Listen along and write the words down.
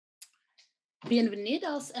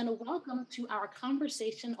Bienvenidos and welcome to our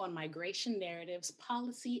conversation on migration narratives,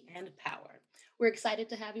 policy, and power. We're excited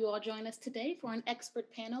to have you all join us today for an expert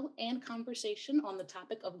panel and conversation on the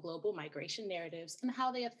topic of global migration narratives and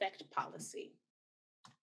how they affect policy.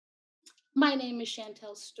 My name is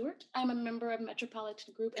Chantel Stewart. I'm a member of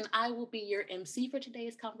Metropolitan Group, and I will be your MC for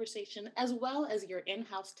today's conversation, as well as your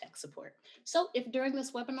in-house tech support. So if during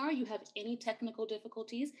this webinar you have any technical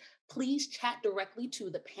difficulties, please chat directly to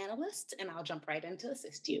the panelists, and I'll jump right in to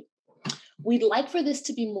assist you. We'd like for this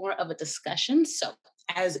to be more of a discussion, so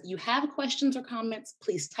as you have questions or comments,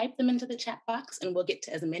 please type them into the chat box, and we'll get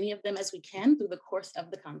to as many of them as we can through the course of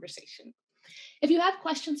the conversation. If you have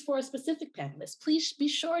questions for a specific panelist, please be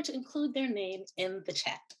sure to include their name in the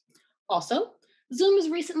chat. Also, Zoom has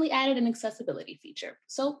recently added an accessibility feature,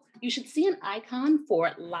 so you should see an icon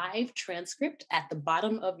for live transcript at the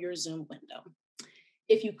bottom of your Zoom window.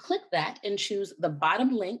 If you click that and choose the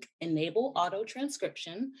bottom link, Enable Auto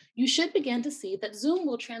Transcription, you should begin to see that Zoom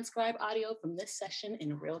will transcribe audio from this session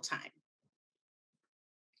in real time.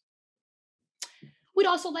 We'd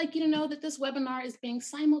also like you to know that this webinar is being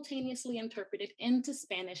simultaneously interpreted into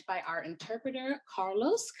Spanish by our interpreter,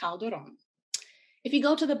 Carlos Calderon. If you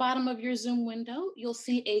go to the bottom of your Zoom window, you'll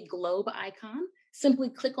see a globe icon. Simply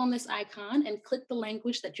click on this icon and click the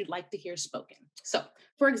language that you'd like to hear spoken. So,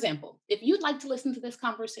 for example, if you'd like to listen to this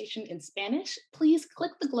conversation in Spanish, please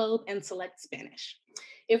click the globe and select Spanish.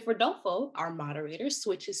 If Rodolfo, our moderator,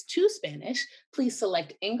 switches to Spanish, please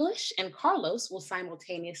select English, and Carlos will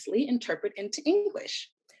simultaneously interpret into English.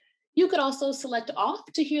 You could also select off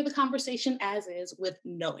to hear the conversation as is with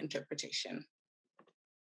no interpretation.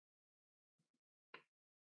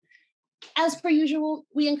 As per usual,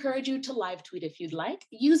 we encourage you to live tweet if you'd like,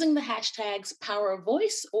 using the hashtags Power of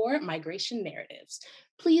Voice or Migration Narratives.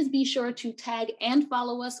 Please be sure to tag and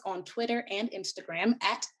follow us on Twitter and Instagram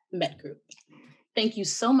at MetGroup. Thank you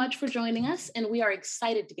so much for joining us, and we are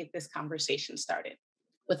excited to get this conversation started.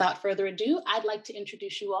 Without further ado, I'd like to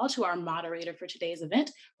introduce you all to our moderator for today's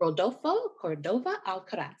event, Rodolfo Córdova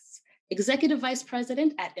Alcaraz, Executive Vice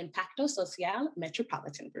President at Impacto Social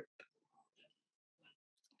Metropolitan Group.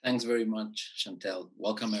 Thanks very much, Chantel.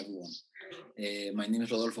 Welcome, everyone. My name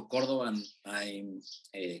is Rodolfo Córdova, and I'm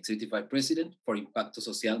Executive Vice President for Impacto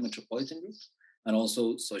Social Metropolitan Group, and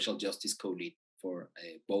also Social Justice Co-Lead for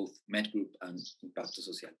both Met Group and Impacto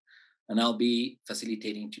Social. And I'll be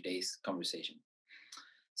facilitating today's conversation.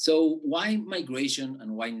 So why migration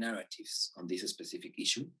and why narratives on this specific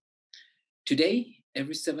issue? Today,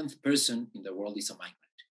 every seventh person in the world is a migrant,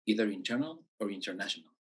 either internal or international.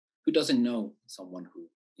 Who doesn't know someone who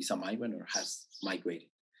is a migrant or has migrated?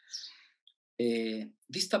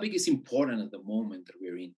 This topic is important at the moment that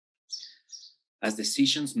we're in, as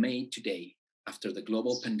decisions made today after the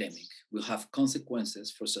global pandemic will have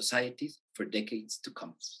consequences for societies for decades to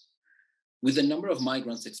come. With the number of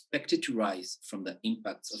migrants expected to rise from the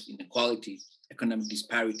impacts of inequality, economic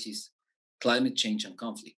disparities, climate change, and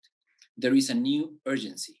conflict, there is a new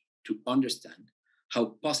urgency to understand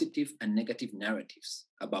how positive and negative narratives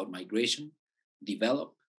about migration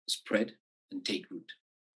develop, spread, and take root.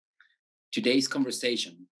 Today's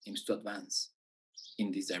conversation aims to advance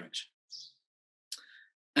in this direction.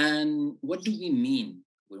 And what do we mean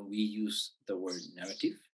when we use the word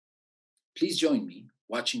narrative? Please join me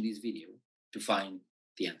watching this video to find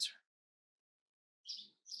the answer.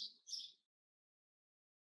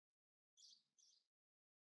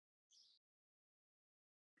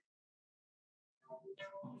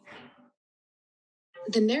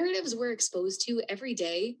 The narratives we're exposed to every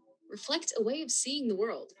day reflect a way of seeing the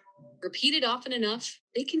world. Repeated often enough,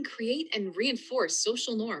 they can create and reinforce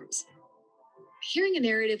social norms. Hearing a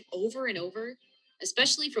narrative over and over,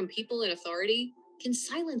 especially from people in authority, can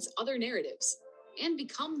silence other narratives and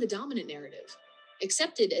become the dominant narrative,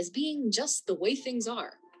 accepted as being just the way things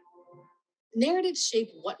are. Narratives shape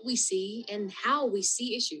what we see and how we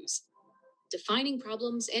see issues, defining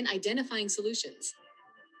problems and identifying solutions.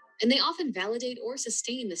 And they often validate or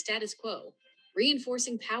sustain the status quo,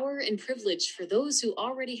 reinforcing power and privilege for those who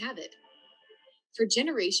already have it. For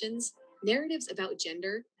generations, narratives about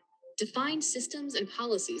gender defined systems and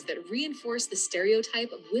policies that reinforce the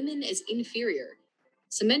stereotype of women as inferior,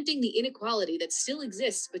 cementing the inequality that still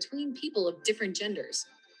exists between people of different genders.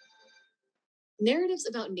 Narratives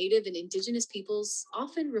about Native and Indigenous peoples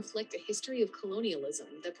often reflect a history of colonialism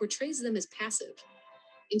that portrays them as passive,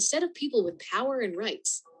 instead of people with power and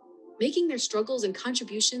rights, making their struggles and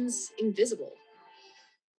contributions invisible.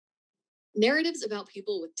 Narratives about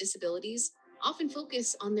people with disabilities often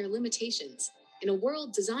focus on their limitations in a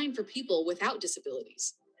world designed for people without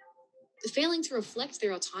disabilities, failing to reflect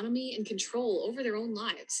their autonomy and control over their own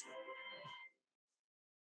lives.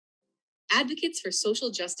 Advocates for social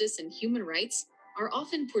justice and human rights are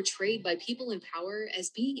often portrayed by people in power as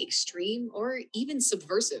being extreme or even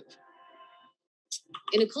subversive.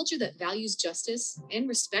 In a culture that values justice and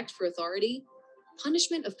respect for authority,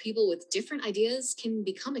 punishment of people with different ideas can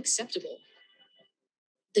become acceptable.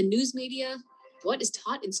 The news media, what is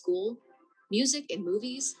taught in school, music and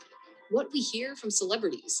movies, what we hear from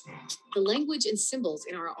celebrities, the language and symbols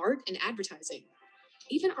in our art and advertising,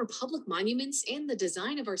 even our public monuments and the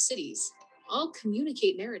design of our cities all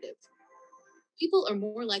communicate narrative. People are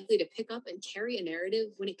more likely to pick up and carry a narrative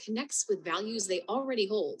when it connects with values they already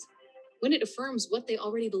hold, when it affirms what they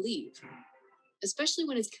already believe, especially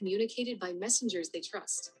when it's communicated by messengers they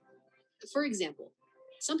trust. For example,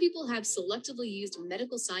 some people have selectively used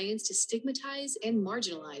medical science to stigmatize and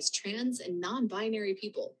marginalize trans and non binary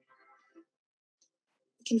people.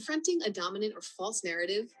 Confronting a dominant or false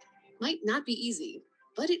narrative might not be easy,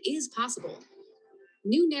 but it is possible.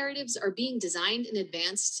 New narratives are being designed and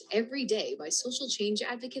advanced every day by social change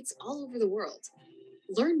advocates all over the world.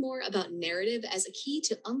 Learn more about narrative as a key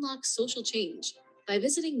to unlock social change by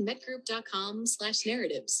visiting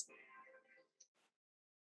metgroup.com/narratives.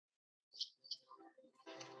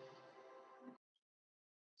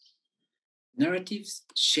 Narratives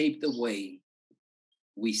shape the way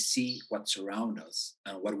we see what surrounds us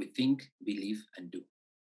and what we think, believe, and do.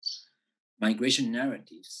 Migration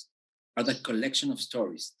narratives are the collection of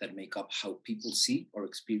stories that make up how people see or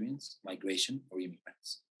experience migration or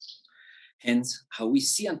immigrants. Hence, how we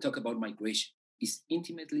see and talk about migration is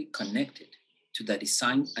intimately connected to the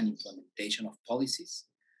design and implementation of policies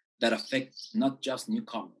that affect not just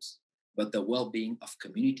newcomers, but the well-being of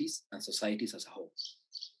communities and societies as a whole.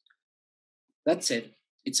 That said,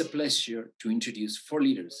 it's a pleasure to introduce 4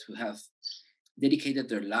 leaders who have dedicated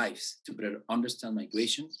their lives to better understand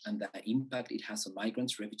migration and the impact it has on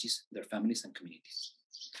migrants, refugees, their families, and communities.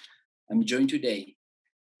 I'm joined today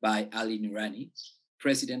by Ali Noorani,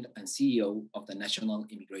 President and CEO of the National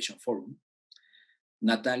Immigration Forum,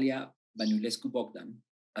 Natalia Banulescu-Bogdan,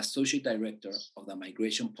 Associate Director of the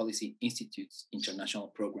Migration Policy Institute's International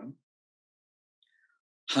Program,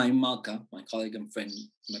 Haim Malka, my colleague and friend,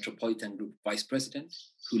 Metropolitan Group Vice President,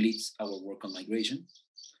 who leads our work on migration,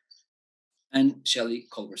 and Shelly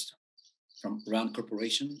Culbertson from RAND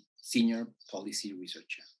Corporation, Senior Policy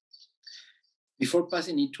Researcher. Before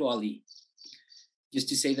passing it to Ali, just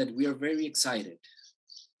to say that we are very excited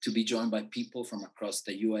to be joined by people from across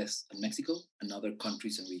the US and Mexico and other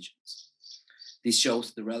countries and regions. This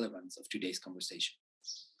shows the relevance of today's conversation.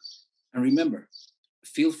 And remember,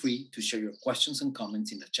 feel free to share your questions and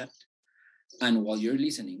comments in the chat. And while you're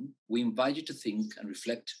listening, we invite you to think and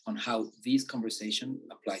reflect on how this conversation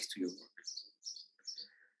applies to your work.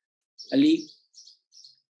 Ali,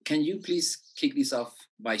 can you please kick this off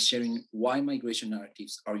by sharing why migration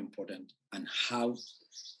narratives are important and how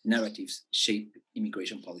narratives shape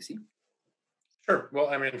immigration policy? Sure. Well,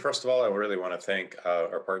 I mean, first of all, I really want to thank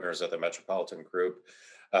our partners at the Metropolitan Group,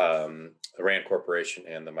 the RAND Corporation,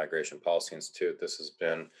 and the Migration Policy Institute. This has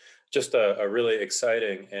been just a really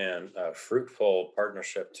exciting and fruitful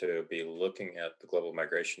partnership to be looking at the global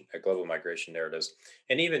migration narratives.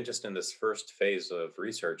 And even just in this first phase of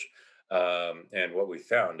research, and what we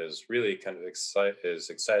found is really kind of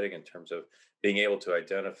exciting in terms of being able to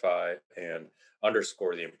identify and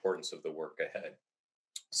underscore the importance of the work ahead.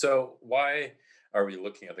 So why are we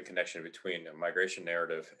looking at the connection between a migration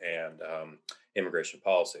narrative and immigration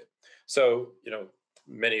policy? So,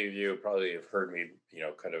 many of you probably have heard me,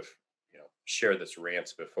 share this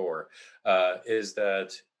rant before, is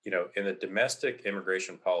that, in the domestic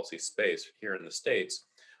immigration policy space here in the States,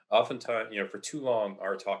 oftentimes, for too long,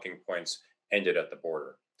 our talking points ended at the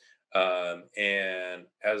border. And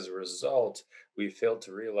as a result, we failed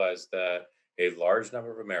to realize that a large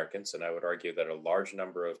number of Americans, and I would argue that a large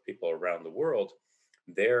number of people around the world,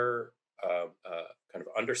 their kind of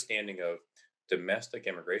understanding of domestic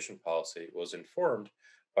immigration policy was informed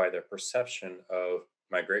by their perception of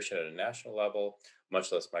migration at a national level,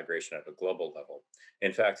 much less migration at a global level.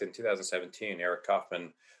 In fact, in 2017, Eric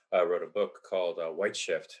Kaufman wrote a book called White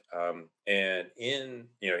Shift. And he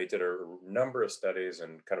did a number of studies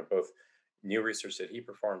and kind of both new research that he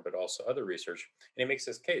performed, but also other research. And he makes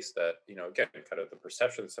this case that, again, kind of the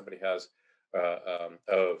perception that somebody has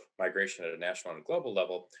of migration at a national and global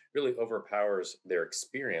level really overpowers their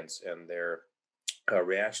experience and their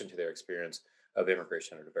reaction to their experience of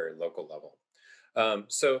immigration at a very local level.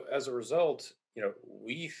 So as a result,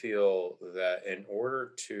 we feel that in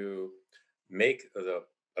order to make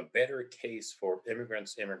a better case for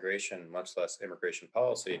immigrants, immigration, much less immigration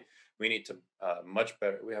policy, we need to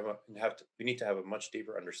we need to have a much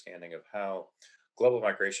deeper understanding of how global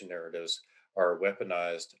migration narratives are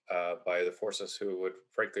weaponized by the forces who would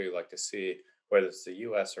frankly like to see, whether it's the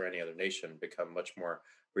US or any other nation, become much more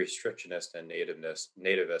restrictionist and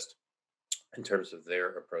nativist in terms of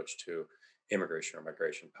their approach to immigration or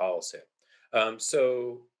migration policy.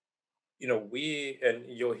 So, and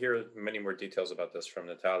you'll hear many more details about this from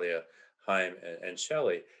Natalia, Haim, and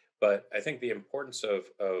Shelly. But I think the importance of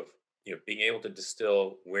being able to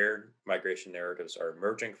distill where migration narratives are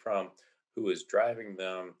emerging from, who is driving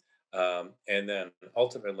them, and then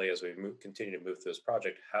ultimately, as we continue to move through this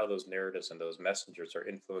project, how those narratives and those messengers are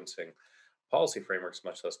influencing policy frameworks,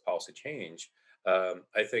 much less policy change,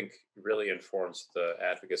 I think really informs the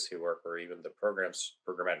advocacy work or even the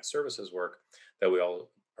programmatic services work that we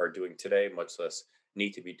all are doing today, much less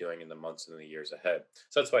need to be doing in the months and the years ahead.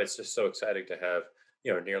 So that's why it's just so exciting to have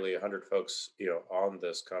nearly 100 folks on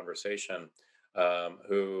this conversation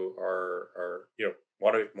who are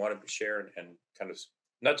want to share and kind of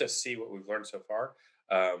not just see what we've learned so far,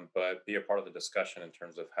 but be a part of the discussion in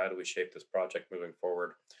terms of how do we shape this project moving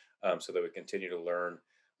forward, so that we continue to learn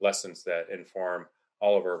lessons that inform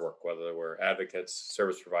all of our work, whether we're advocates,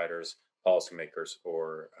 service providers, policymakers,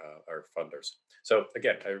 or our funders. So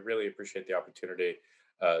again, I really appreciate the opportunity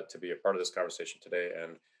to be a part of this conversation today.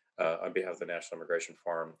 And on behalf of the National Immigration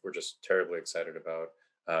Forum, we're just terribly excited about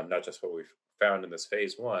not just what we've found in this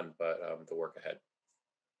phase one, but the work ahead.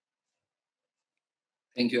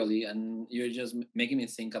 Thank you, Ali. And you're just making me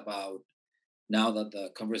think about now that the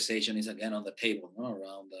conversation is again on the table,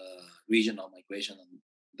 around the regional migration and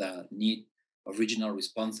the need of regional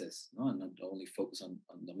responses, and not only focus on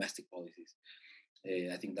domestic policies.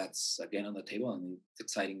 I think that's again on the table, and it's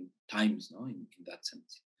exciting times, in that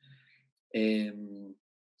sense.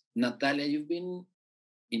 Natalia, you've been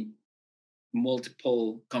in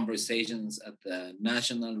multiple conversations at the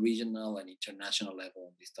national, regional, and international level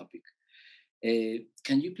on this topic.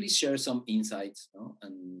 Can you please share some insights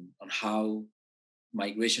on how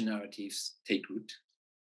migration narratives take root?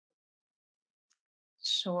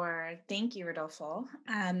 Sure. Thank you, Rodolfo.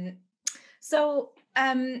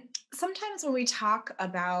 Sometimes when we talk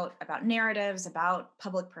about narratives, about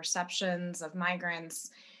public perceptions of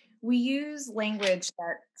migrants, we use language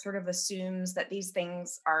that sort of assumes that these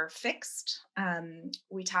things are fixed.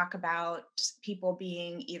 We talk about people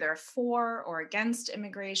being either for or against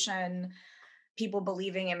immigration, people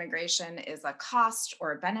believing immigration is a cost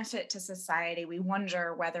or a benefit to society. We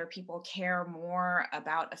wonder whether people care more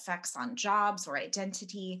about effects on jobs or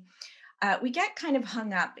identity. We get kind of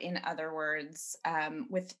hung up, in other words,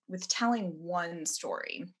 with telling one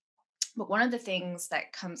story. But one of the things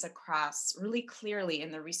that comes across really clearly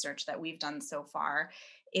in the research that we've done so far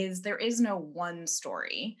is there is no one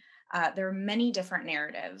story. There are many different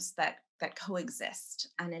narratives that coexist.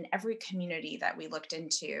 And in every community that we looked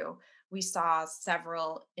into, we saw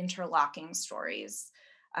several interlocking stories,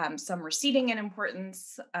 some receding in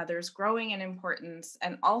importance, others growing in importance,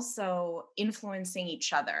 and also influencing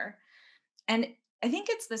each other. And I think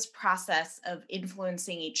it's this process of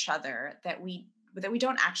influencing each other that we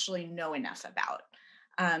don't actually know enough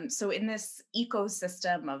about. So in this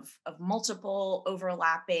ecosystem of multiple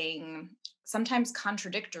overlapping, sometimes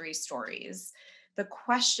contradictory stories, the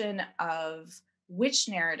question of which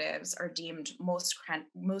narratives are deemed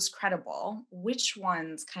most credible, which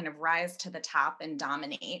ones kind of rise to the top and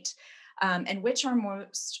dominate, and which are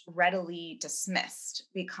most readily dismissed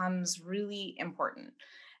becomes really important.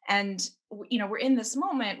 And we're in this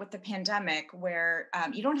moment with the pandemic where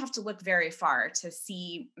you don't have to look very far to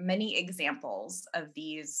see many examples of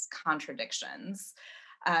these contradictions.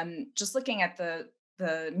 Just looking at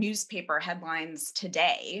the newspaper headlines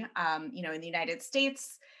today, in the United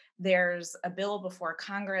States, there's a bill before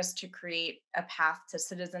Congress to create a path to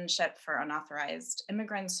citizenship for unauthorized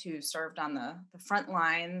immigrants who served on the front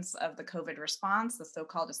lines of the COVID response, the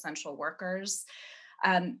so-called essential workers.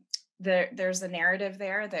 There's a narrative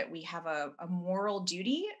there that we have a moral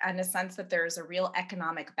duty, and a sense that there's a real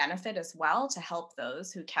economic benefit as well to help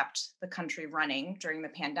those who kept the country running during the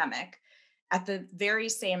pandemic. At the very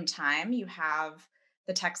same time, you have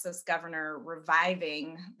the Texas governor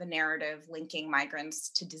reviving the narrative linking migrants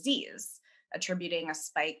to disease, attributing a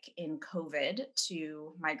spike in COVID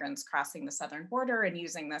to migrants crossing the southern border and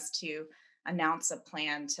using this to announce a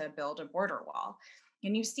plan to build a border wall.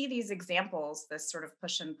 And you see these examples, this sort of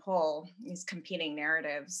push and pull, these competing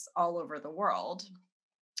narratives all over the world.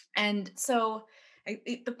 And so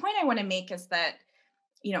the point I want to make is that,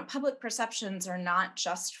 public perceptions are not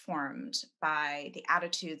just formed by the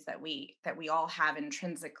attitudes that we all have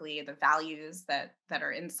intrinsically, the values that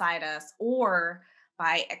are inside us, or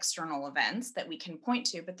by external events that we can point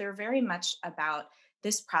to, but they're very much about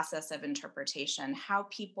this process of interpretation, how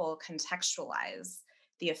people contextualize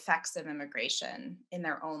the effects of immigration in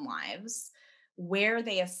their own lives, where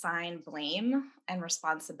they assign blame and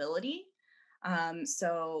responsibility.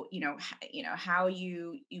 So how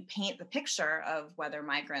you paint the picture of whether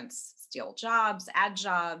migrants steal jobs, add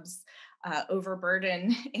jobs,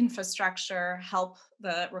 overburden infrastructure, help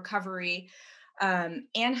the recovery,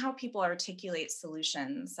 and how people articulate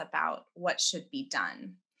solutions about what should be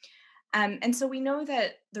done. And so we know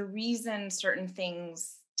that the reason certain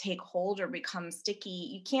things take hold or become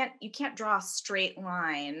sticky, you can't draw a straight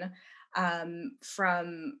line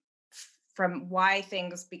from why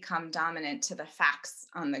things become dominant to the facts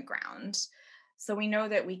on the ground. So we know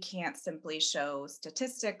that we can't simply show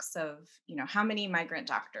statistics of, how many migrant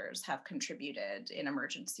doctors have contributed in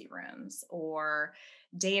emergency rooms, or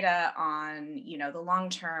data on, the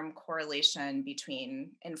long-term correlation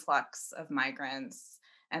between influx of migrants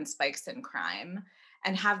and spikes in crime,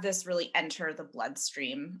 and have this really enter the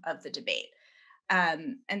bloodstream of the debate.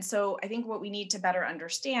 And so I think what we need to better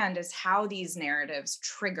understand is how these narratives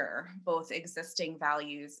trigger both existing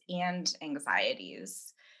values and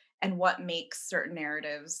anxieties, and what makes certain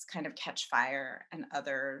narratives kind of catch fire and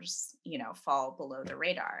others, fall below the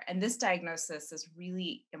radar. And this diagnosis is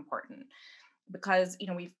really important because,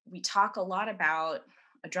 we talk a lot about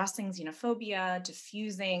addressing xenophobia,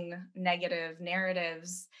 diffusing negative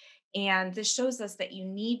narratives, and this shows us that you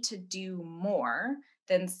need to do more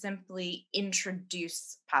than simply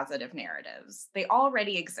introduce positive narratives. They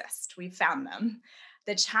already exist. We've found them.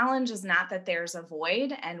 The challenge is not that there's a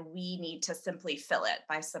void and we need to simply fill it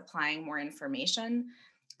by supplying more information.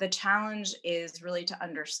 The challenge is really to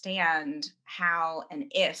understand how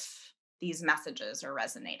and if these messages are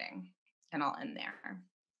resonating. And I'll end there.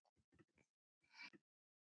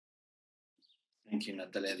 Thank you,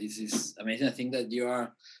 Natalia. This is amazing. I think that you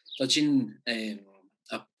are touching a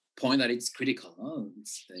point that it's critical, no?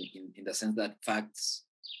 It's in the sense that facts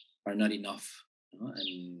are not enough, no?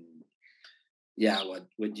 And yeah,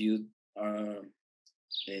 what you are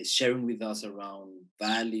sharing with us around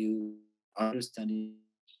value, understanding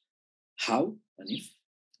how and if,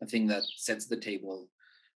 I think that sets the table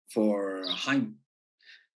for Haim.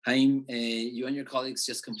 Haim, you and your colleagues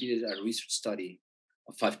just completed a research study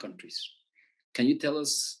of 5 countries. Can you tell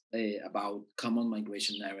us about common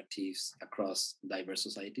migration narratives across diverse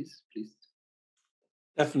societies, please?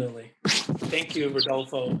 Definitely. Thank you,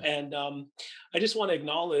 Rodolfo. And I just want to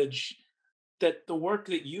acknowledge that the work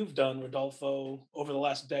that you've done, Rodolfo, over the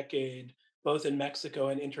last decade, both in Mexico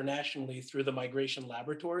and internationally through the Migration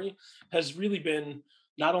Laboratory, has really been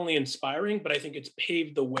not only inspiring, but I think it's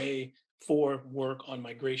paved the way for work on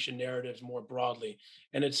migration narratives more broadly.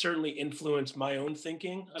 And it's certainly influenced my own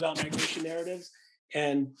thinking about migration narratives.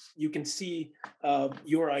 And you can see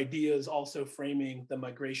your ideas also framing the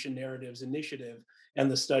Migration Narratives Initiative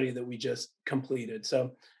and the study that we just completed.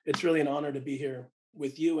 So it's really an honor to be here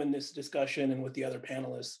with you in this discussion and with the other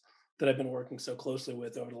panelists that I've been working so closely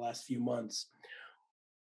with over the last few months.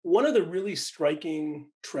 One of the really striking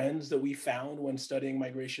trends that we found when studying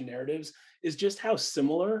migration narratives is just how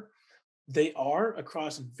similar they are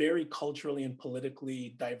across very culturally and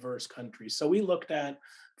politically diverse countries. So we looked at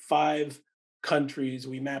 5 countries.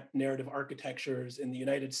 We mapped narrative architectures in the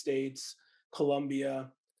United States, Colombia,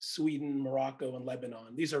 Sweden, Morocco, and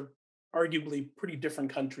Lebanon. These are arguably pretty different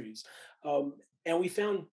countries. And we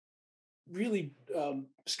found really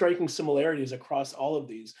striking similarities across all of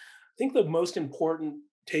these. I think the most important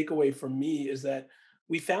takeaway for me is that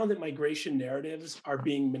we found that migration narratives are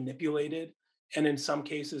being manipulated and in some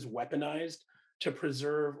cases weaponized to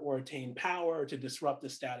preserve or attain power, to disrupt the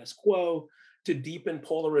status quo, to deepen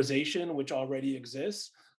polarization, which already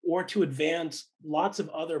exists, or to advance lots of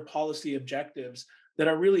other policy objectives that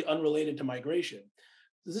are really unrelated to migration.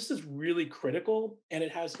 This is really critical, and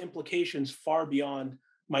it has implications far beyond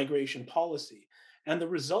migration policy. And the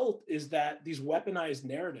result is that these weaponized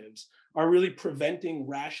narratives are really preventing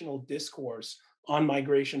rational discourse on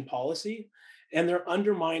migration policy, and they're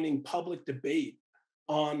undermining public debate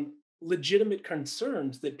on legitimate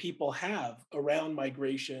concerns that people have around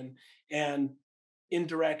migration and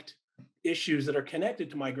indirect issues that are connected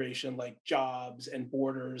to migration, like jobs and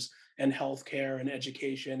borders and healthcare and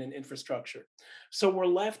education and infrastructure. So we're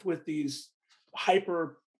left with this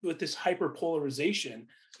hyper polarization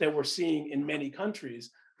that we're seeing in many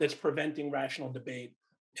countries that's preventing rational debate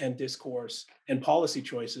and discourse and policy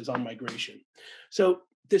choices on migration. So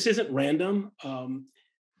this isn't random.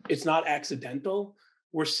 It's not accidental.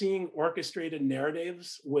 We're seeing orchestrated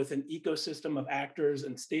narratives with an ecosystem of actors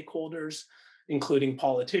and stakeholders, including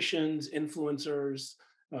politicians, influencers,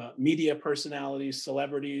 media personalities,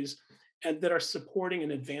 celebrities, and that are supporting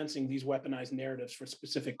and advancing these weaponized narratives for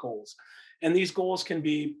specific goals. And these goals can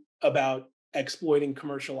be about exploiting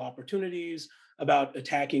commercial opportunities, about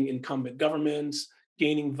attacking incumbent governments,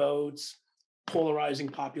 gaining votes, polarizing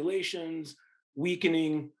populations,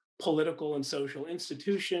 weakening political and social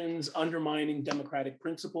institutions, undermining democratic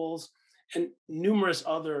principles, and numerous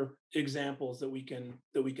other examples that we can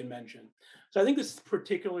mention. So I think this is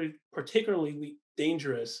particularly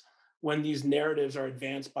dangerous when these narratives are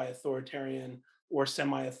advanced by authoritarian or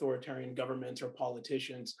semi-authoritarian governments or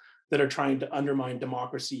politicians that are trying to undermine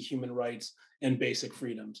democracy, human rights, and basic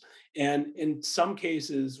freedoms. And in some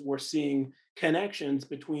cases, we're seeing connections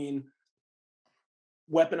between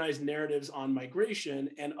weaponized narratives on migration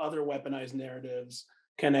and other weaponized narratives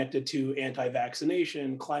connected to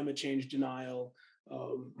anti-vaccination, climate change denial,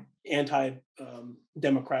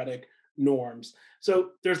 anti-democratic norms. So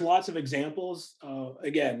there's lots of examples.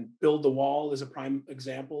 Again, Build the Wall is a prime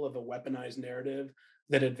example of a weaponized narrative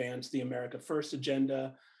that advanced the America First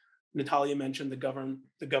agenda. Natalia mentioned the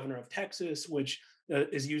governor of Texas, which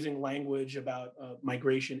is using language about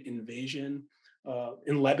migration invasion.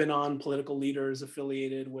 In Lebanon, political leaders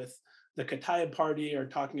affiliated with the Kataib Party are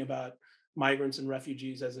talking about migrants and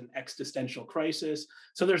refugees as an existential crisis.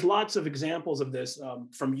 So there's lots of examples of this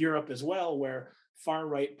from Europe as well, where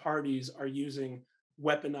far-right parties are using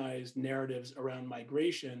weaponized narratives around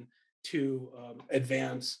migration to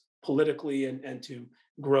advance politically and to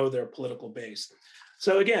grow their political base.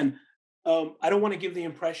 So again, I don't want to give the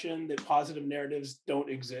impression that positive narratives don't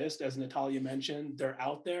exist. As Natalia mentioned, they're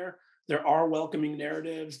out there. There are welcoming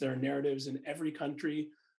narratives. There are narratives in every country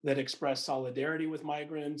that express solidarity with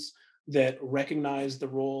migrants, that recognize the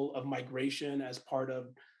role of migration as part of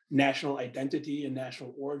national identity and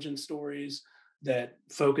national origin stories, that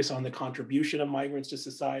focus on the contribution of migrants to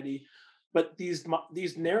society. But these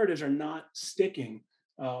narratives are not sticking,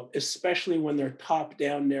 especially when they're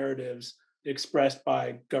top-down narratives expressed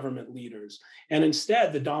by government leaders. And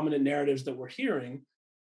instead, the dominant narratives that we're hearing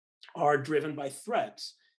are driven by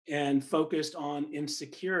threats and focused on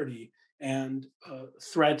insecurity and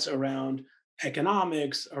threats around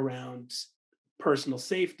economics, around personal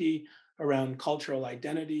safety, around cultural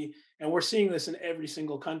identity. And we're seeing this in every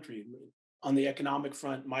single country. On the economic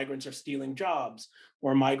front, migrants are stealing jobs,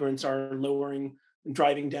 or migrants are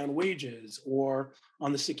driving down wages, or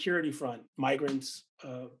on the security front, migrants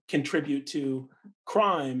contribute to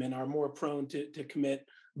crime and are more prone to commit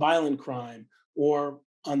violent crime. Or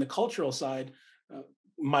on the cultural side,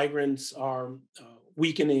 migrants are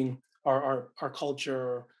weakening our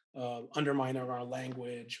culture, undermining our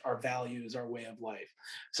language, our values, our way of life.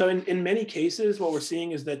 So in many cases, what we're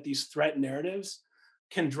seeing is that these threat narratives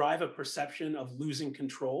can drive a perception of losing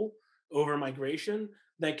control over migration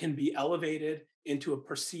that can be elevated into a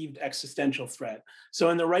perceived existential threat. So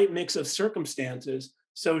in the right mix of circumstances,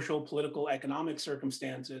 social, political, economic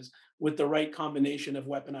circumstances, with the right combination of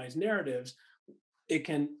weaponized narratives, it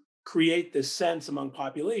can create this sense among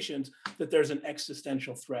populations that there's an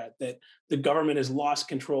existential threat, that the government has lost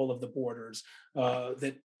control of the borders,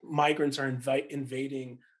 that migrants are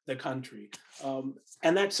invading the country.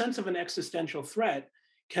 And that sense of an existential threat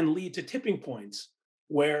can lead to tipping points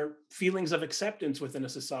where feelings of acceptance within a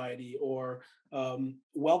society or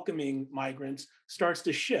welcoming migrants starts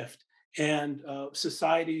to shift, and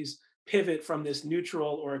societies pivot from this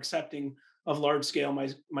neutral or accepting of large-scale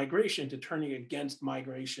migration to turning against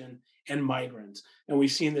migration and migrants. And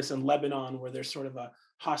we've seen this in Lebanon, where there's sort of a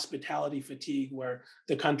hospitality fatigue, where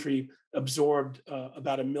the country absorbed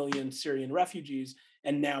about 1 million Syrian refugees,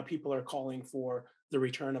 and now people are calling for the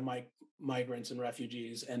return of migrants and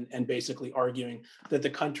refugees, and basically arguing that the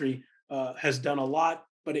country has done a lot,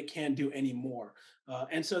 but it can't do any more.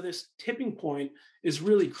 And so this tipping point is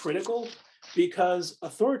really critical, because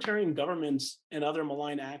authoritarian governments and other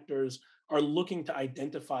malign actors are looking to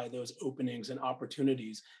identify those openings and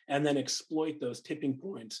opportunities and then exploit those tipping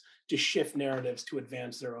points to shift narratives to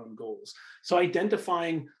advance their own goals. So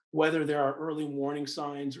identifying whether there are early warning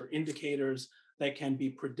signs or indicators that can be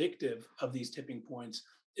predictive of these tipping points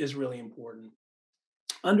is really important.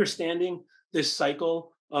 Understanding this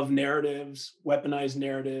cycle of narratives, weaponized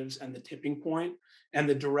narratives, and the tipping point, and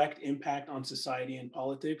the direct impact on society and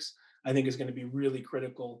politics, I think is going to be really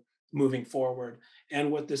critical moving forward. And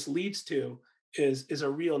what this leads to is a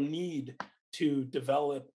real need to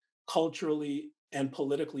develop culturally and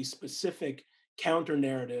politically specific counter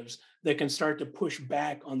narratives that can start to push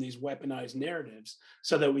back on these weaponized narratives,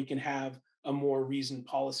 so that we can have a more reasoned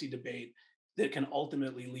policy debate that can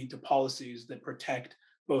ultimately lead to policies that protect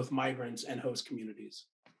both migrants and host communities.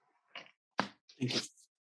 Thank you.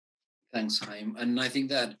 Thanks, Haim. And I think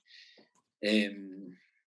that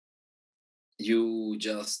you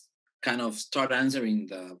just kind of start answering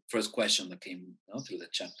the first question that came through the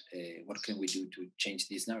chat. What can we do to change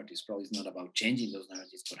these narratives? Probably it's not about changing those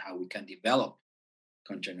narratives, but how we can develop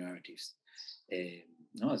counter narratives,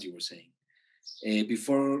 as you were saying.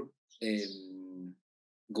 Before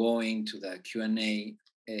going to the Q&A,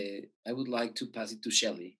 I would like to pass it to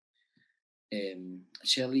Shelly.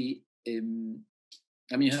 Shelly,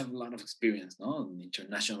 you have a lot of experience in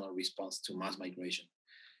international response to mass migration.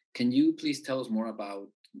 Can you please tell us more about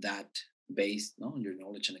that based on your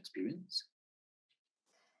knowledge and experience?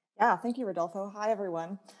 Yeah, thank you, Rodolfo. Hi,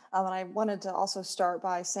 everyone. And I wanted to also start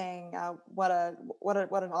by saying what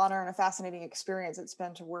an honor and a fascinating experience it's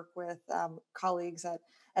been to work with colleagues at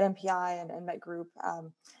MPI and Met Group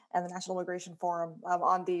and the National Immigration Forum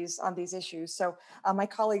on these issues. So my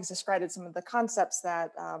colleagues described some of the concepts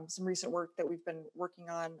that some recent work that we've been working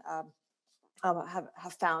on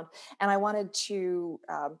have found. And I wanted to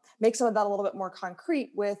make some of that a little bit more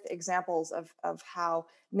concrete with examples of how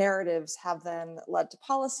narratives have then led to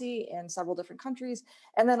policy in several different countries,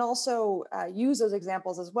 and then also use those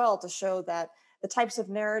examples as well to show that the types of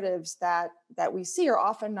narratives that we see are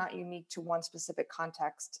often not unique to one specific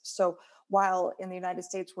context. So while in the United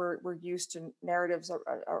States we're used to narratives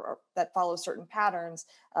that follow certain patterns,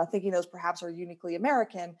 thinking those perhaps are uniquely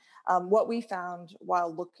American, what we found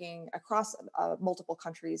while looking across multiple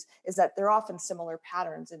countries is that there are often similar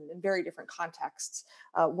patterns in very different contexts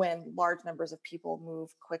when large numbers of people move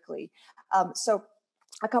quickly. So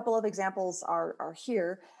a couple of examples are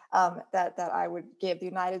here that I would give: the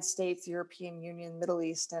United States, the European Union, Middle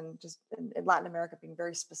East, and just in Latin America, being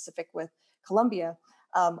very specific with Colombia.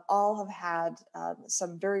 All have had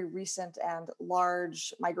some very recent and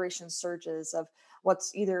large migration surges of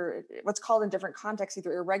what's called in different contexts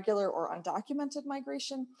either irregular or undocumented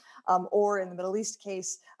migration, or in the Middle East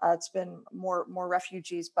case, it's been more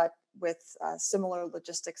refugees, but with similar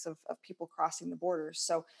logistics of people crossing the borders.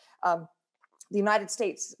 So the United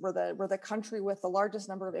States, we're the country with the largest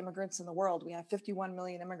number of immigrants in the world. We have 51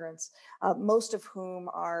 million immigrants, most of whom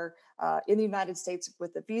are in the United States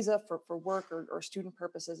with a visa for work or student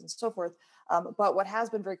purposes and so forth. But what has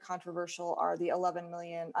been very controversial are the 11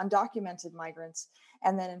 million undocumented migrants.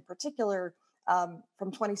 And then in particular,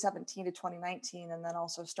 from 2017 to 2019, and then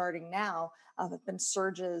also starting now, have been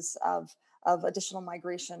surges of additional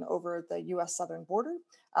migration over the U.S. southern border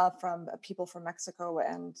from people from Mexico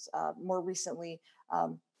and more recently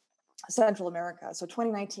Central America. So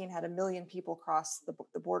 2019 had 1 million people cross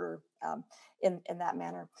the border in that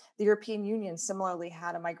manner. The European Union similarly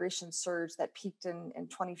had a migration surge that peaked in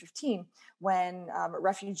 2015 when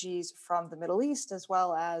refugees from the Middle East, as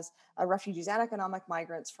well as refugees and economic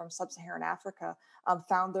migrants from sub-Saharan Africa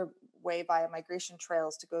found their way via migration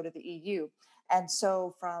trails to go to the EU. And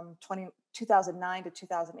so from 2009 to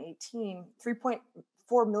 2018,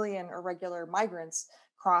 3.4 million irregular migrants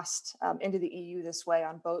crossed into the EU this way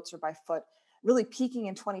on boats or by foot, really peaking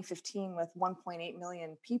in 2015 with 1.8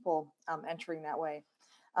 million people entering that way.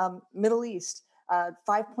 Middle East,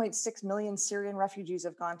 5.6 million Syrian refugees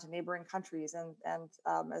have gone to neighboring countries. And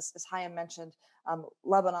as Haim mentioned,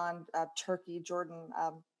 Lebanon, Turkey, Jordan,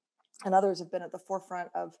 and others have been at the forefront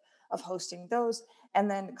of hosting those. And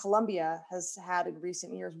then Colombia has had in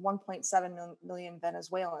recent years 1.7 million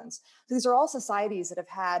Venezuelans. So these are all societies that have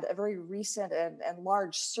had a very recent and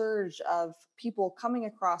large surge of people coming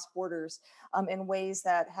across borders in ways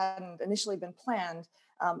that hadn't initially been planned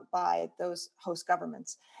by those host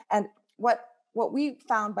governments. And what we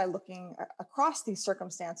found by looking across these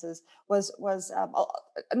circumstances was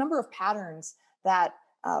a number of patterns that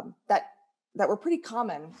were pretty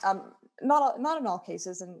common. Not in all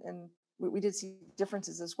cases, and we did see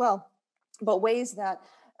differences as well, but ways that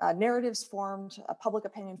narratives formed, public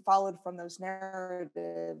opinion followed from those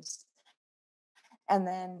narratives, and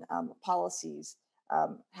then policies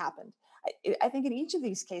happened. I think in each of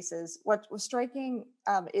these cases, what was striking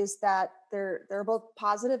is that there are both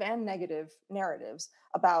positive and negative narratives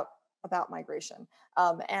about migration.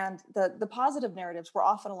 And the positive narratives were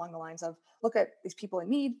often along the lines of, look at these people in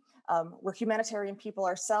need. We're humanitarian people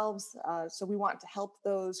ourselves, so we want to help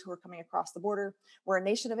those who are coming across the border. We're a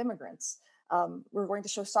nation of immigrants. We're going to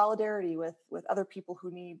show solidarity with other people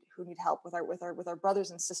who need help, with our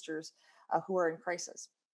brothers and sisters who are in crisis.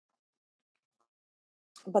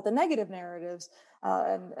 But the negative narratives,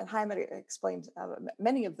 and Haim explained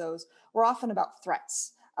many of those, were often about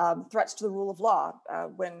threats. Threats to the rule of law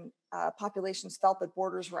when populations felt that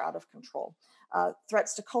borders were out of control.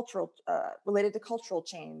 Threats to related to cultural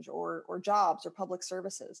change or jobs or public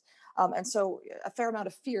services. And so a fair amount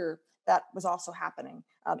of fear that was also happening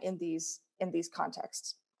in these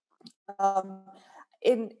contexts.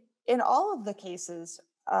 in all of the cases,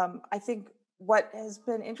 I think what has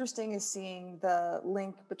been interesting is seeing the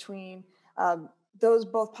link between those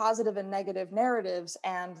both positive and negative narratives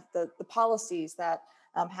and the policies that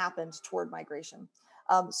happened toward migration.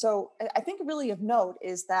 So I think really of note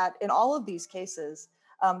is that in all of these cases,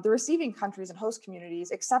 the receiving countries and host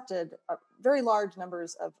communities accepted very large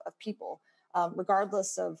numbers of people,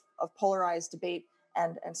 regardless of polarized debate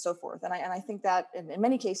and so forth. And I think that in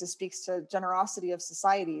many cases speaks to generosity of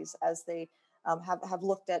societies as they have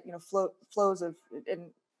looked at flows of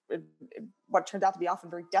in what turned out to be often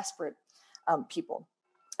very desperate people.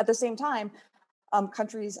 At the same time,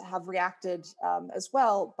 countries have reacted as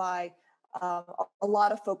well by a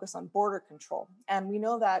lot of focus on border control, and we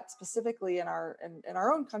know that specifically in our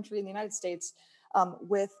own country, in the United States,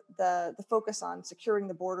 with the focus on securing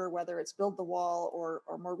the border, whether it's build the wall or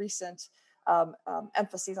more recent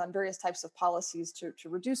emphases on various types of policies to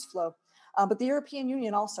reduce flow. But the European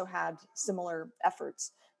Union also had similar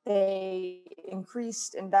efforts. They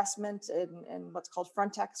increased investment in what's called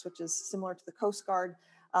Frontex, which is similar to the Coast Guard.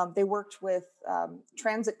 They worked with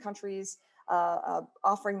transit countries,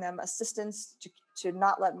 offering them assistance to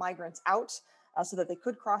not let migrants out so that they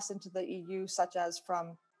could cross into the EU, such as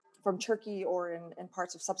from Turkey or in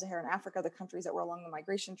parts of sub-Saharan Africa, the countries that were along the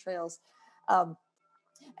migration trails,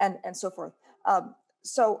 and so forth.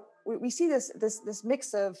 So we see this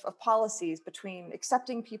mix of policies between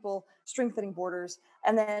accepting people, strengthening borders,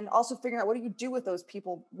 and then also figuring out what do you do with those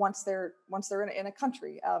people once they're in a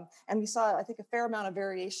country. And we saw, I think, a fair amount of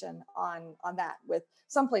variation on that, with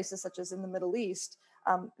some places, such as in the Middle East,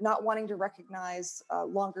 not wanting to recognize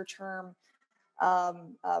longer term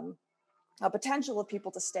potential of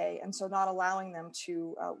people to stay, and so not allowing them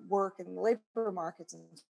to work in the labor markets and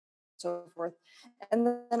so forth. And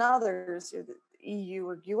then others, the EU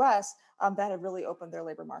or US, that have really opened their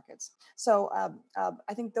labor markets. So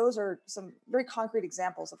I think those are some very concrete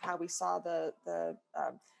examples of how we saw the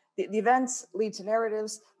events lead to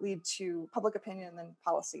narratives, lead to public opinion, and then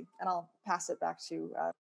policy. And I'll pass it back to.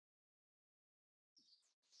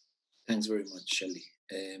 Thanks very much, Shelly.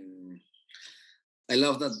 I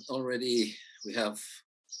love that already we have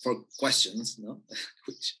 4 questions, no?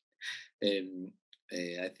 Which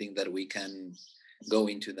I think that we can go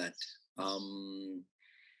into that. I'm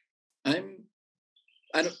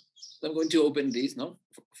going to open this, no,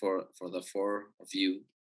 for the 4 of you,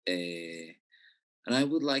 and I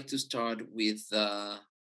would like to start with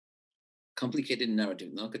complicated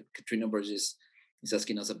narrative. No, Katrina Burgess is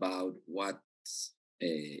asking us about what's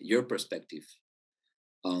your perspective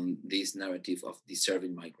on this narrative of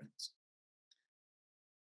deserving migrants.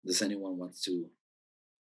 Does anyone want to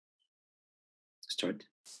start?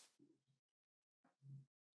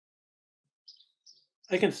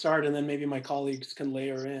 I can start, and then maybe my colleagues can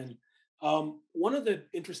layer in. One of the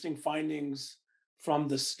interesting findings from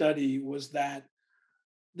the study was that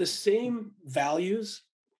the same values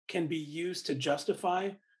can be used to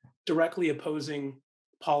justify directly opposing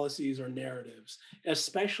policies or narratives,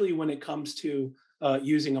 especially when it comes to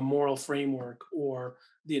using a moral framework or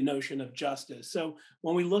the notion of justice. So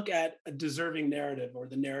when we look at a deserving narrative, or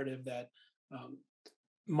the narrative that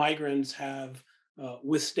migrants have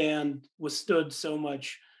withstood so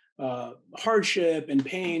much hardship and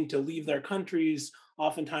pain to leave their countries,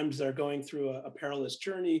 oftentimes they're going through a perilous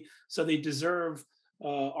journey, so they deserve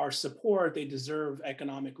our support, they deserve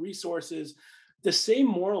economic resources. The same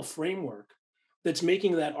moral framework that's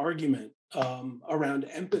making that argument around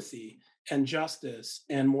empathy and justice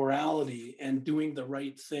and morality and doing the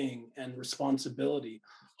right thing and responsibility,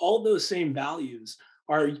 all those same values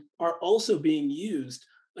are also being used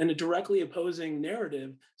in a directly opposing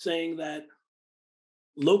narrative, saying that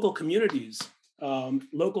local communities,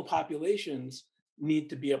 local populations need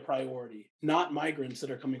to be a priority, not migrants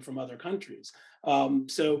that are coming from other countries.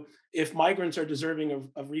 So if migrants are deserving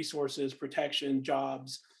of resources, protection,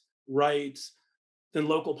 jobs, rights, then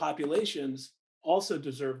local populations also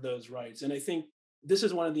deserve those rights. And I think this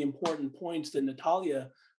is one of the important points that Natalia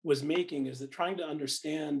was making, is that trying to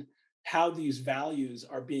understand how these values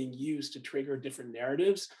are being used to trigger different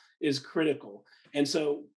narratives is critical. And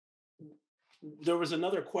so there was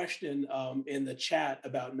another question in the chat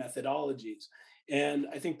about methodologies. And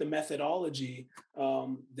I think the methodology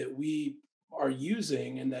that we are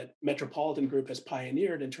using and that Metropolitan Group has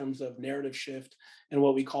pioneered in terms of narrative shift and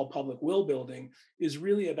what we call public will building is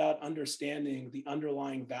really about understanding the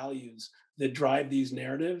underlying values that drive these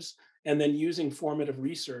narratives, and then using formative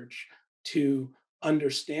research to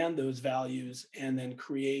understand those values and then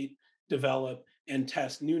create, develop, and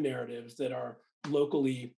test new narratives that are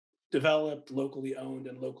locally developed, locally owned,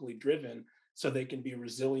 and locally driven, so they can be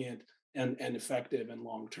resilient and effective and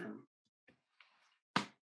long term.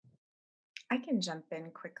 I can jump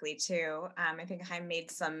in quickly too. I think Haim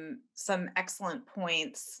made some excellent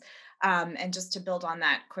points, and just to build on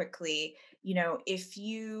that quickly, if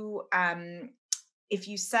you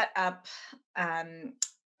set up um,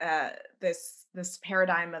 this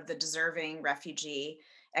paradigm of the deserving refugee,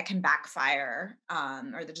 it can backfire,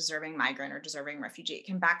 or the deserving migrant or deserving refugee. It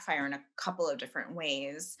can backfire in a couple of different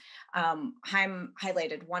ways. Haim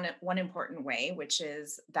highlighted one important way, which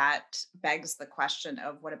is that begs the question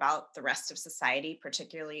of what about the rest of society,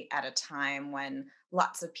 particularly at a time when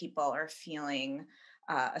lots of people are feeling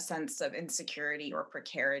a sense of insecurity or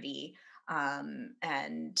precarity,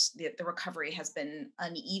 and the recovery has been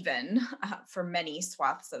uneven for many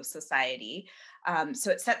swaths of society.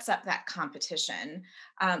 So it sets up that competition,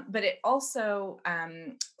 but it also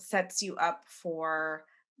sets you up for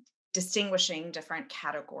distinguishing different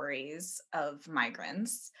categories of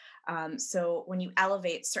migrants. So when you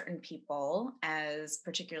elevate certain people as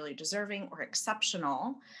particularly deserving or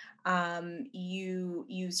exceptional,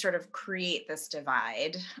 you sort of create this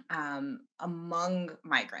divide among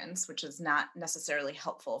migrants, which is not necessarily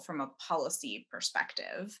helpful from a policy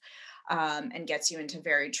perspective, and gets you into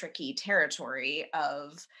very tricky territory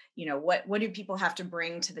of, what do people have to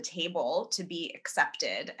bring to the table to be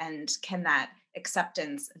accepted, and can that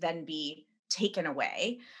acceptance then be taken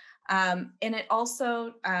away? And it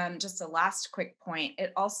also, just a last quick point,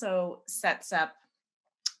 it also sets up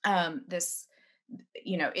this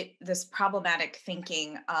this problematic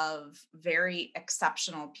thinking of very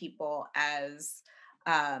exceptional people as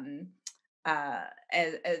um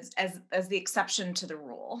as the exception to the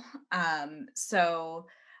rule. So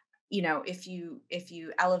if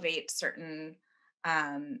you elevate certain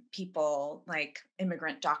people like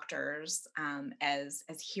immigrant doctors as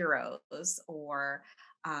heroes, or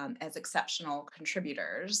as exceptional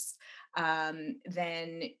contributors, then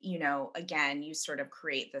again you sort of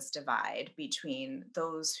create this divide between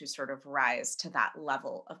those who sort of rise to that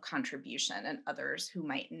level of contribution and others who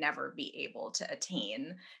might never be able to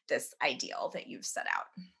attain this ideal that you've set out.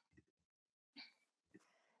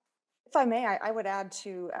 If I may, I would add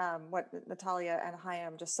to what Natalia and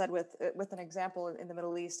Haim just said with an example in the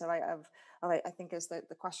Middle East I think is the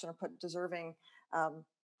question put deserving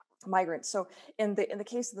migrants. So in the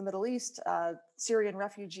case of the Middle East, Syrian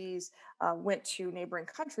refugees went to neighboring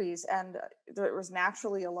countries, and there was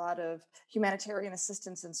naturally a lot of humanitarian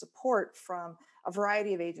assistance and support from a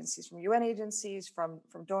variety of agencies, from UN agencies, from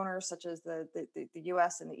donors such as the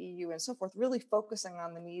US and the EU and so forth, really focusing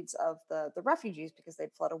on the needs of the refugees because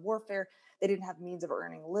they'd fled a warfare, they didn't have means of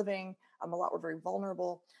earning a living, a lot were very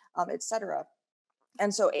vulnerable, etc.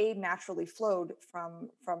 And so aid naturally flowed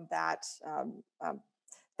from that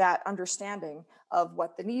that understanding of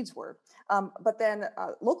what the needs were. But then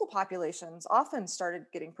local populations often started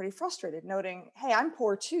getting pretty frustrated, noting, hey, I'm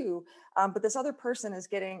poor too, but this other person is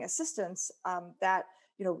getting assistance that,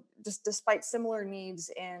 just despite similar needs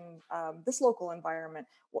in this local environment,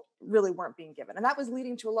 really weren't being given. And that was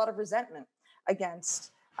leading to a lot of resentment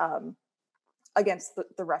against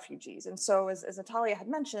the refugees. And so as Natalia had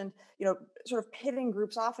mentioned, sort of pitting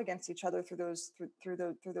groups off against each other through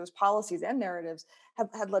those policies and narratives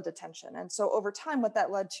had led to tension. And so over time, what that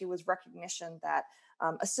led to was recognition that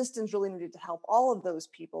assistance really needed to help all of those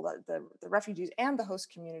people, the refugees and the host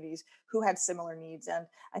communities who had similar needs. And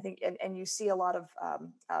I think, and you see a lot of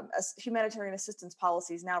humanitarian assistance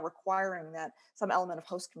policies now requiring that some element of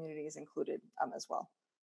host community is included as well.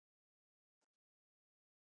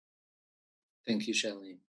 Thank you,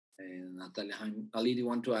 Shelly. And Natalia, Ali, do you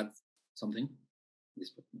want to add something?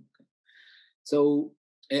 Okay. So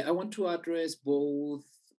I want to address both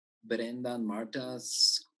Brenda and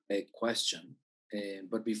Marta's question.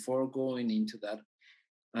 But before going into that,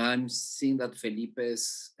 I'm seeing that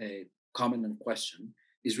Felipe's comment and question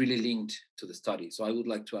is really linked to the study. So I would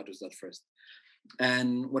like to address that first.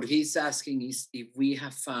 And what he's asking is if we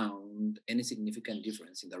have found any significant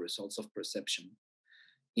difference in the results of perception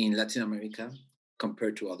in Latin America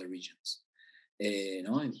compared to other regions. In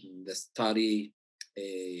the study,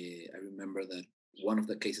 I remember that one of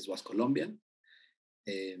the cases was Colombia.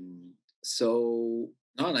 So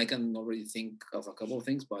I can already think of a couple of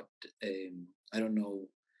things, but I don't know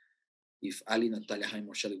if Ali, Natalia, Haim,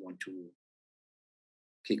 or Shelly want to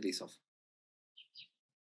kick this off.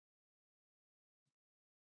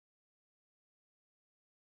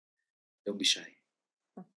 Don't be shy.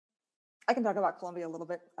 I can talk about Colombia a little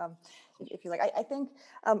bit, if you like. I think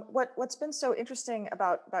what's been so interesting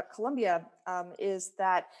about Colombia is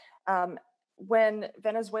that when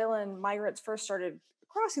Venezuelan migrants first started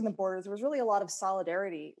crossing the borders, there was really a lot of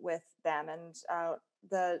solidarity with them, and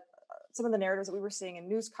the some of the narratives that we were seeing in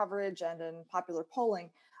news coverage and in popular polling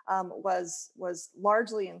was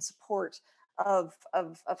largely in support of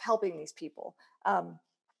helping these people.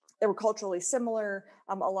 They were culturally similar.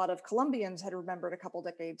 A lot of Colombians had remembered a couple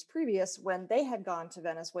decades previous when they had gone to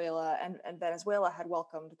Venezuela and Venezuela had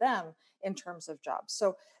welcomed them in terms of jobs.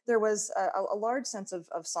 So there was a large sense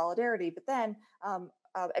of solidarity. But then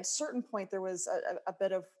at a certain point, there was a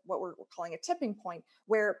bit of what we're calling a tipping point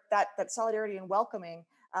where that solidarity and welcoming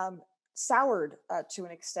soured to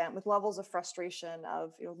an extent, with levels of frustration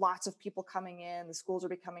of lots of people coming in, the schools are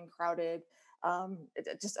becoming crowded,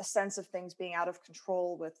 just a sense of things being out of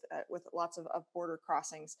control with lots of border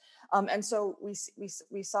crossings. And so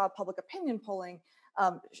we saw public opinion polling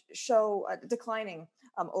show declining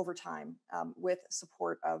over time with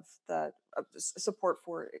support of the support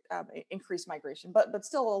for increased migration, but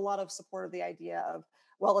still a lot of support of the idea of,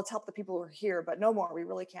 well, let's help the people who are here, but no more. We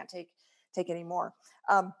really can't take any more.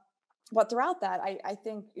 But throughout that, I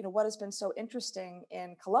think what has been so interesting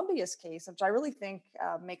in Colombia's case, which I really think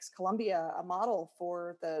makes Colombia a model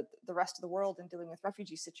for the rest of the world in dealing with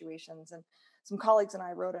refugee situations, and some colleagues and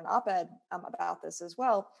I wrote an op-ed about this as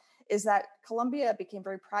well, is that Colombia became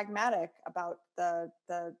very pragmatic about the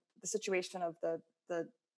situation of the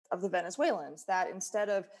Venezuelans. That instead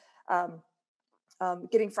of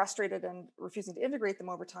getting frustrated and refusing to integrate them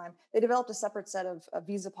over time, they developed a separate set of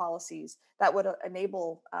visa policies that would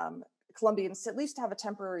enable Colombians to at least have a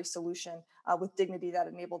temporary solution with dignity that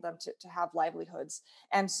enabled them to have livelihoods.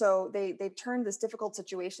 And so they turned this difficult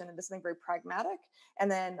situation into something very pragmatic.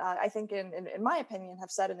 And then I think, in my opinion,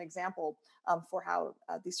 have set an example for how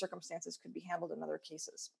these circumstances could be handled in other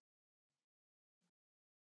cases.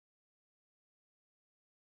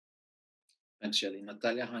 Thanks, Shelly.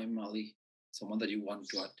 Natalia, Haim, Ali, someone that you want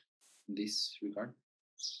to add in this regard?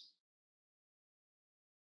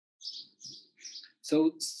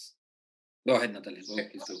 So go ahead, Natalia.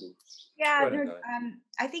 Please go. Yeah,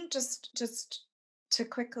 I think just to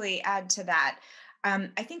quickly add to that,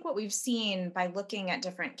 I think what we've seen by looking at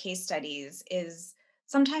different case studies is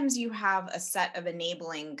sometimes you have a set of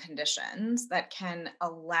enabling conditions that can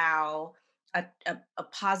allow a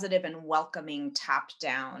positive and welcoming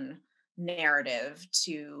top-down narrative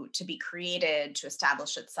to be created, to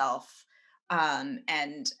establish itself,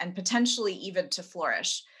 and potentially even to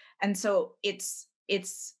flourish. And so it's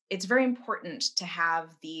very important to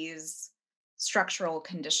have these structural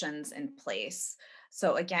conditions in place.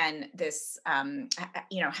 So again, this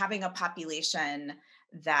having a population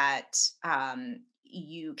that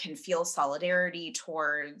you can feel solidarity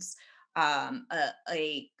towards,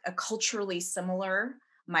 a culturally similar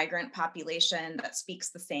migrant population that speaks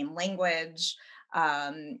the same language,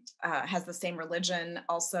 has the same religion.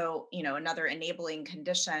 Also, another enabling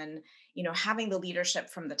condition, having the leadership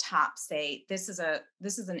from the top say, this is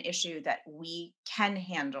an issue that we can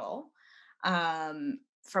handle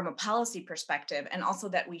from a policy perspective, and also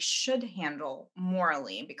that we should handle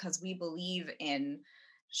morally, because we believe in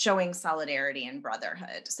showing solidarity and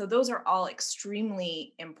brotherhood. So those are all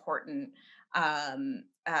extremely important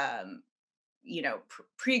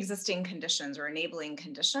pre-existing conditions or enabling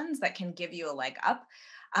conditions that can give you a leg up.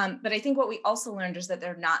 But I think what we also learned is that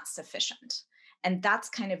they're not sufficient. And that's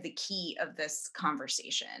kind of the key of this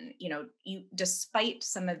conversation. Despite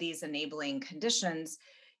some of these enabling conditions,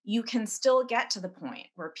 you can still get to the point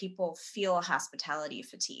where people feel hospitality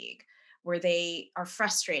fatigue, where they are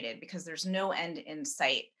frustrated because there's no end in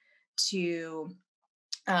sight to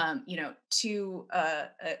a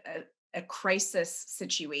crisis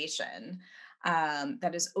situation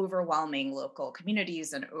that is overwhelming local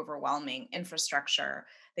communities and overwhelming infrastructure.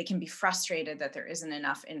 They can be frustrated that there isn't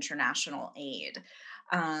enough international aid.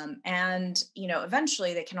 And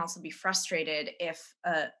eventually they can also be frustrated if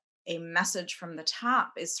a message from the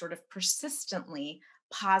top is sort of persistently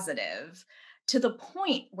positive to the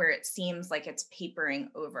point where it seems like it's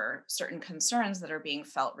papering over certain concerns that are being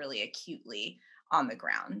felt really acutely on the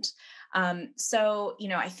ground. So,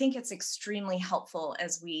 I think it's extremely helpful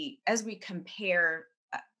as we compare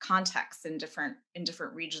contexts in different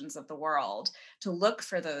regions of the world to look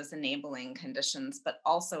for those enabling conditions, but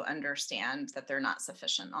also understand that they're not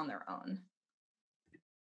sufficient on their own.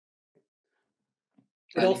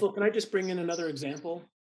 Rodolfo, can I just bring in another example?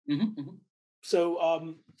 Mm-hmm, mm-hmm.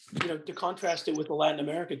 So, to contrast it with the Latin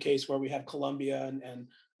America case where we have Colombia and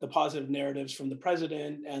the positive narratives from the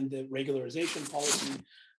president and the regularization policy.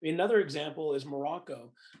 Another example is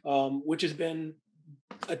Morocco, which has been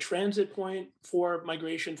a transit point for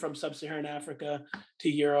migration from sub-Saharan Africa to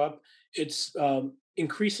Europe. It's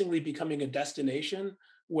increasingly becoming a destination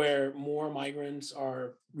where more migrants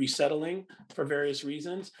are resettling for various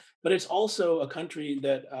reasons. But it's also a country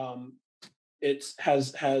that it's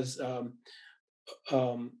has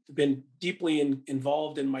been deeply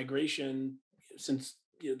involved in migration since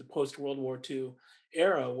the post-World War II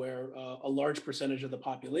era, where a large percentage of the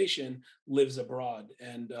population lives abroad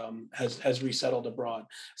and has resettled abroad.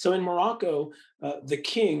 So in Morocco, the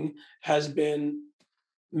king has been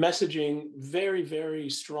messaging very, very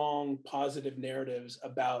strong positive narratives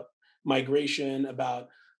about migration, about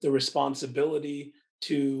the responsibility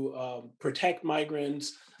to protect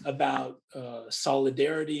migrants, about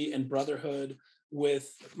solidarity and brotherhood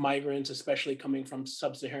with migrants, especially coming from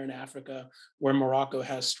sub-Saharan Africa, where Morocco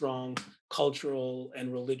has strong cultural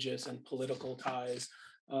and religious and political ties.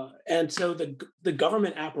 And so the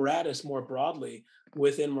government apparatus more broadly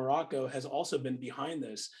within Morocco has also been behind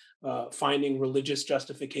this, finding religious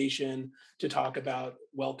justification to talk about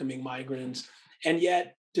welcoming migrants. And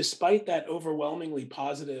yet, despite that overwhelmingly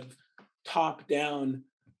positive top-down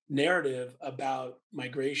narrative about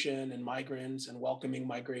migration and migrants and welcoming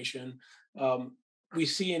migration, we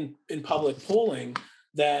see in public polling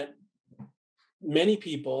that many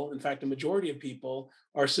people, in fact, a majority of people,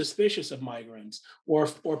 are suspicious of migrants, or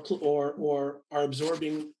are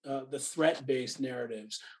absorbing the threat-based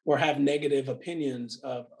narratives, or have negative opinions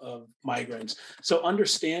of migrants. So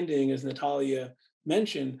understanding, as Natalia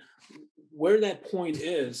mentioned, where that point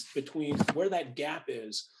is between, where that gap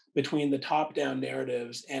is between the top-down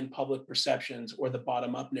narratives and public perceptions, or the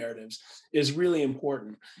bottom-up narratives, is really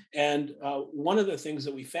important. And one of the things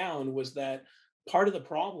that we found was that part of the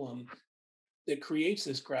problem that creates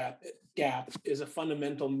this gap is a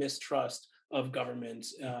fundamental mistrust of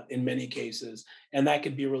governments in many cases. And that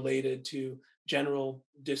could be related to general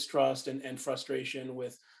distrust and frustration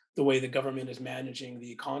with the way the government is managing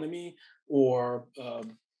the economy, or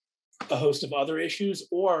a host of other issues,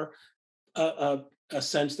 or a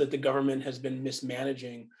sense that the government has been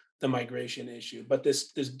mismanaging the migration issue. But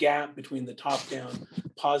this gap between the top-down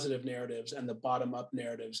positive narratives and the bottom-up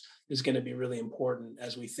narratives is going to be really important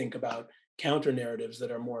as we think about counter narratives that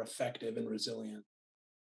are more effective and resilient.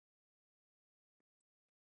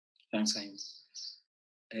 Thanks, Haim.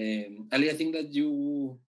 Ali, I think that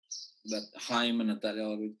Haim and Natalia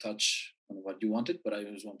already touched on what you wanted, but I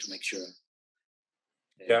just want to make sure.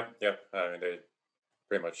 Yeah. I mean, they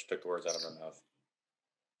pretty much took the words out of my mouth.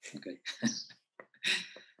 Okay.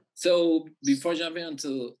 So before jumping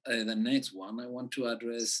into the next one, I want to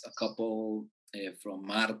address a couple from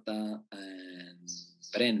Marta and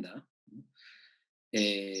Brenda,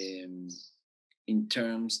 in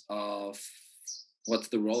terms of what's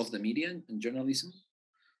the role of the media and journalism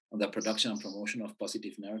on the production and promotion of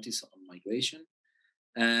positive narratives on migration,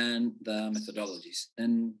 and the methodologies.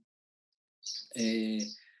 And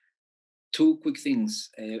two quick things.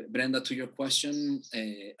 Brenda, to your question,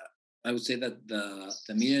 I would say that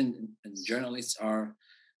the media and journalists are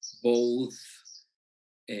both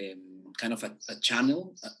kind of a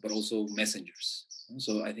channel, but also messengers.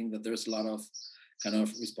 So I think that there's a lot of kind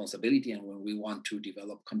of responsibility, and when we want to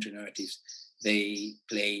develop counter narratives, they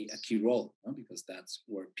play a key role, because that's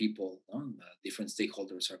where people, the different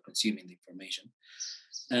stakeholders, are consuming the information.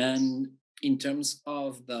 And in terms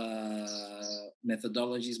of the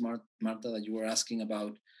methodologies, Marta, that you were asking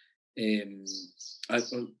about,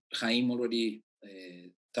 Haim already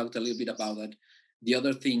talked a little bit about that. The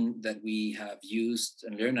other thing that we have used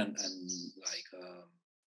and learned and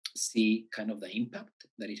see kind of the impact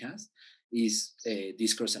that it has is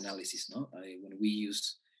discourse analysis. When we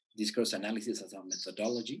use discourse analysis as a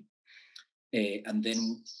methodology, and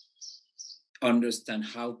then understand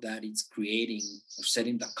how that is creating or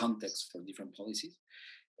setting the context for different policies,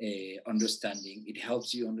 understanding, it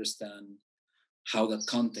helps you understand how that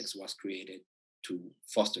context was created to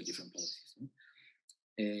foster different policies.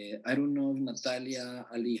 I don't know if Natalia,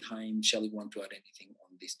 Ali, Haim, Shelly want to add anything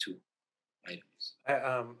on these two items.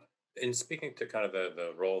 In speaking to kind of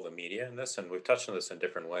the role of the media in this, and we've touched on this in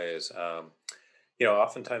different ways,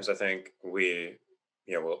 oftentimes I think we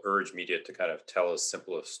will urge media to kind of tell as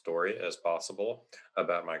simple a story as possible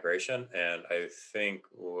about migration. And I think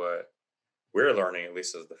what we're learning, at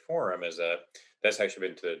least as the forum, is that that's actually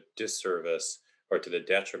been to the disservice or to the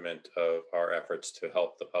detriment of our efforts to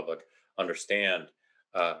help the public understand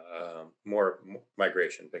more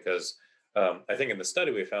migration. Because I think in the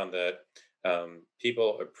study we found that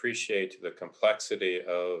people appreciate the complexity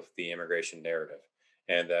of the immigration narrative,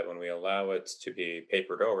 and that when we allow it to be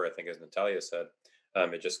papered over, I think, as Natalia said,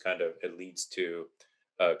 it just kind of, it leads to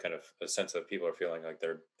kind of a sense that people are feeling like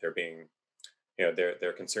they're being,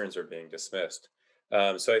 their concerns are being dismissed.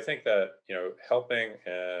 So I think that helping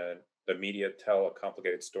the media tell a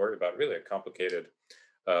complicated story about really a complicated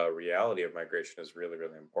reality of migration is really,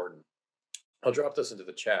 really important. I'll drop this into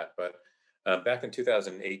the chat, but Back in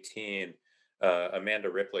 2018, Amanda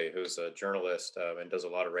Ripley, who's a journalist and does a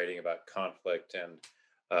lot of writing about conflict and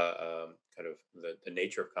kind of the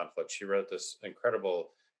nature of conflict, she wrote this incredible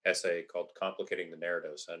essay called Complicating the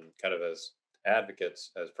Narratives. And kind of as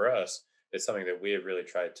advocates, as for us, it's something that we have really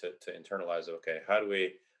tried to internalize. Okay, how do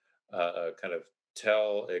we kind of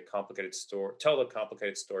tell a complicated story, tell the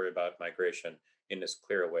complicated story about migration in as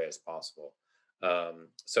clear a way as possible?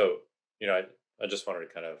 So, I just wanted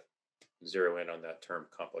to kind of zero in on that term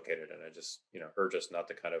complicated, and I just, urge us not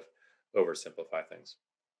to kind of oversimplify things.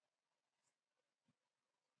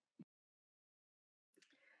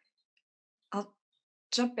 I'll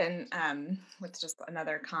jump in with just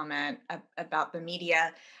another comment about the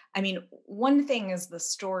media. I mean, one thing is the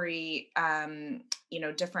story,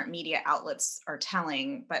 different media outlets are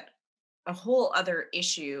telling, but a whole other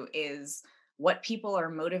issue is what people are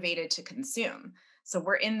motivated to consume. So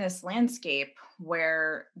we're in this landscape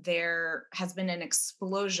where there has been an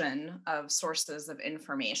explosion of sources of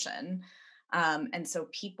information. And so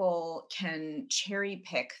people can cherry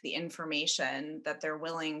pick the information that they're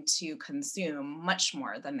willing to consume much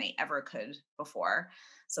more than they ever could before.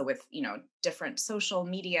 So with, different social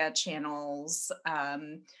media channels,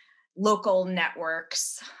 local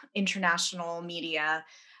networks, international media,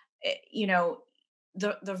 you know,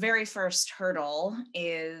 the very first hurdle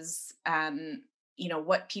is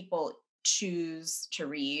what people choose to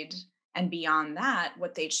read, and beyond that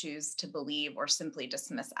what they choose to believe or simply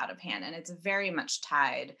dismiss out of hand. And it's very much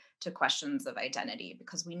tied to questions of identity,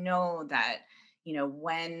 because we know that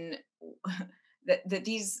when that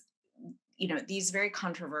these very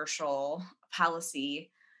controversial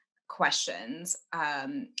policy questions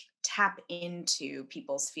tap into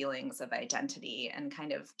people's feelings of identity and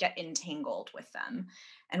kind of get entangled with them.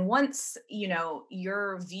 And once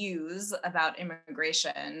your views about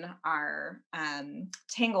immigration are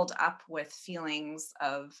tangled up with feelings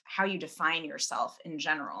of how you define yourself in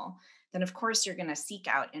general, then of course you're going to seek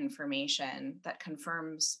out information that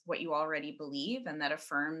confirms what you already believe and that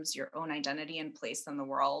affirms your own identity and place in the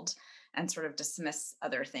world, and sort of dismiss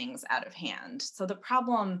other things out of hand. So the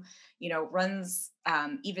problem, runs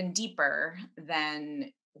even deeper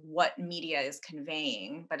than what media is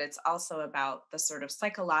conveying, but it's also about the sort of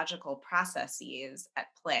psychological processes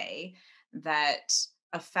at play that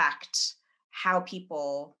affect how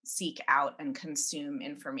people seek out and consume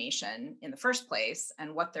information in the first place,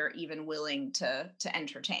 and what they're even willing to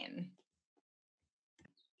entertain.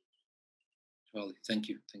 Well, thank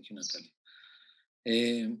you, Natalia.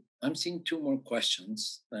 I'm seeing two more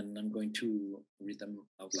questions, and I'm going to read them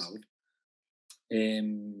out loud.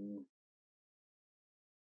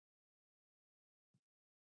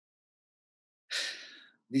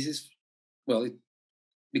 This is,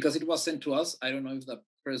 because it was sent to us, I don't know if the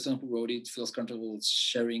person who wrote it feels comfortable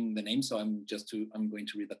sharing the name, so I'm going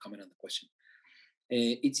to read the comment on the question.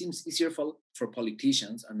 It seems easier for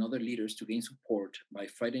politicians and other leaders to gain support by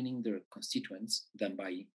frightening their constituents than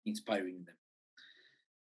by inspiring them.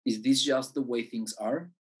 Is this just the way things are,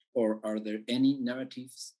 or are there any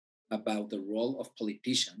narratives about the role of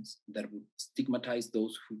politicians that would stigmatize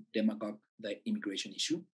those who demagogue the immigration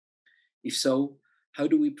issue? If so, how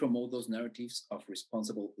do we promote those narratives of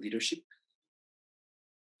responsible leadership?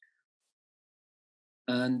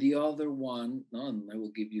 And the other one, and I will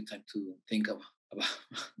give you time to think about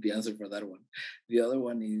the answer for that one. The other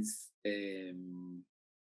one is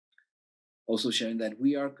also sharing that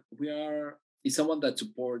we are is someone that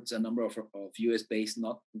supports a number of US-based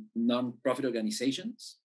non-profit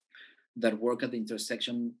organizations that work at the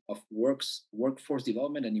intersection of workforce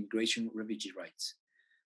development and immigration refugee rights.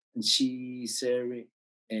 And she's sharing,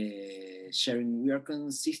 we are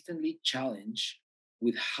consistently challenged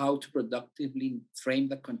with how to productively frame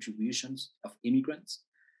the contributions of immigrants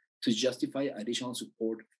to justify additional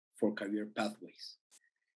support for career pathways.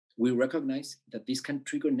 We recognize that this can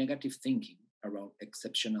trigger negative thinking around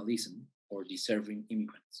exceptionalism or deserving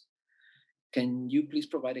immigrants. Can you please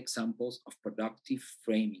provide examples of productive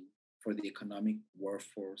framing for the economic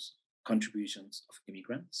workforce contributions of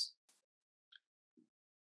immigrants?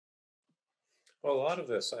 Well, a lot of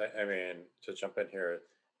this, I mean, to jump in here,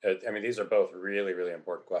 these are both really, really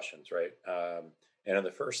important questions, right? And in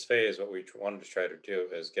the first phase, what we wanted to try to do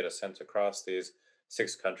is get a sense across these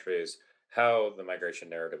 6 countries how the migration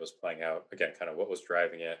narrative was playing out. Again, kind of what was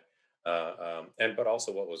driving it, but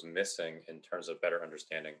also what was missing in terms of better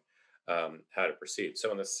understanding how to proceed.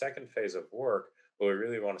 So in the second phase of work, what we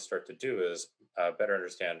really want to start to do is better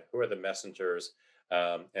understand who are the messengers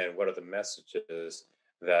and what are the messages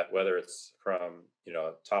that, whether it's from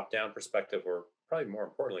a top-down perspective or probably more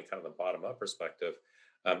importantly, kind of the bottom-up perspective,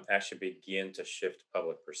 actually begin to shift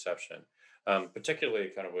public perception. particularly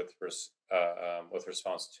kind of with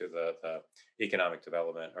response to the economic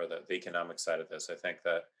development or the economic side of this. I think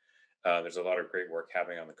that there's a lot of great work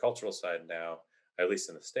happening on the cultural side now, at least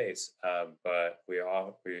in the States. But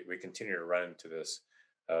we continue to run into this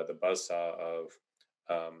the buzzsaw of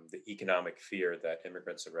the economic fear that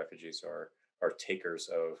immigrants and refugees are takers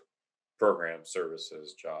of programs,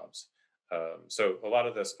 services, jobs. So a lot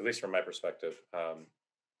of this, at least from my perspective,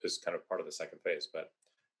 is kind of part of the second phase. But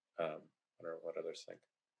I don't know what others think.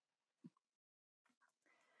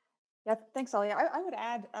 Yeah, thanks, Ali. I would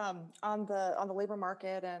add on the labor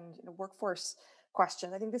market and workforce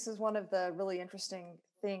question. I think this is one of the really interesting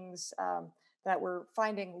things that we're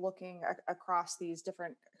finding looking across these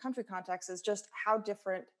different country contexts is just how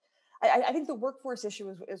different. I think the workforce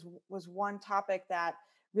issue was one topic that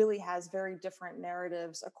really has very different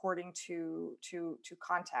narratives according to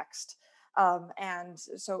context. And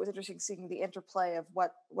so it was interesting seeing the interplay of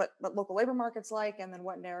what local labor markets like, and then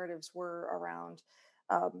what narratives were around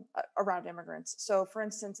immigrants. So, for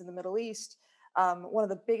instance, in the Middle East, one of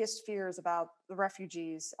the biggest fears about the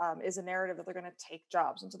refugees is a narrative that they're going to take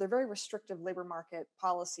jobs. And so they're very restrictive labor market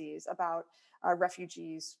policies about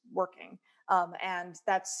refugees working. And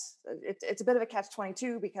it's a bit of a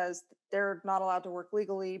catch-22 because they're not allowed to work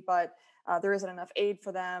legally, but there isn't enough aid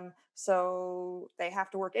for them. So they have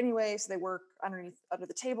to work anyway. So they work under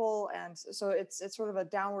the table. And so it's sort of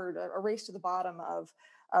a race to the bottom of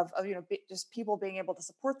just people being able to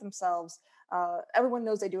support themselves. Everyone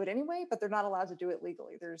knows they do it anyway, but they're not allowed to do it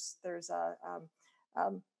legally. There's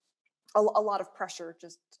a lot of pressure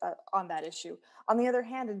just on that issue. On the other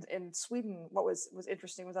hand, in Sweden, what was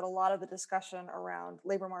interesting was that a lot of the discussion around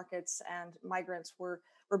labor markets and migrants were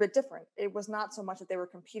a bit different. It was not so much that they were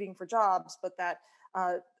competing for jobs, but that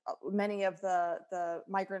many of the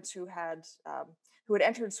migrants who had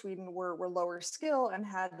entered Sweden were lower skill and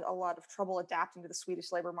had a lot of trouble adapting to the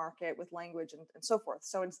Swedish labor market with language and so forth.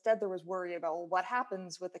 So instead, there was worry about, well, what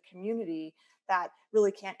happens with a community that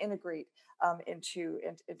really can't integrate into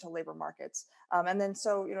labor markets. And then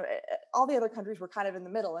so all the other countries were kind of in the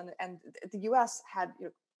middle, and the U.S. had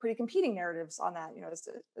pretty competing narratives on that.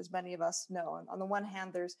 As many of us know. And on the one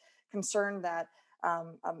hand, there's concern that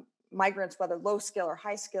migrants, whether low skill or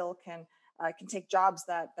high skill, can take jobs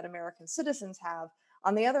that American citizens have.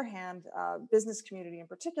 On the other hand, business community in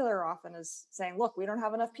particular often is saying, look, we don't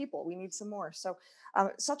have enough people, we need some more. So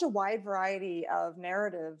such a wide variety of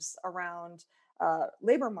narratives around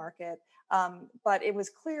labor market. But it was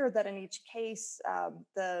clear that in each case,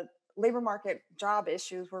 the labor market job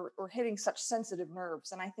issues were hitting such sensitive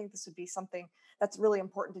nerves. And I think this would be something that's really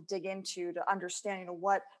important to dig into, to understand,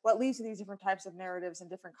 what leads to these different types of narratives in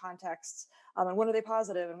different contexts, and when are they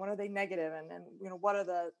positive and when are they negative, and what are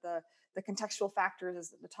the contextual factors,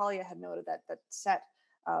 as Natalia had noted, that set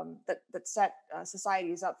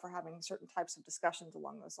societies up for having certain types of discussions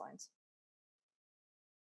along those lines.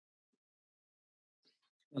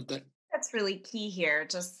 Okay. That's really key here.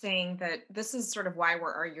 Just saying that this is sort of why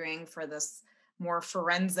we're arguing for this more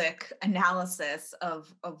forensic analysis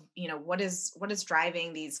of what is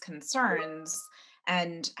driving these concerns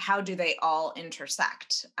and how do they all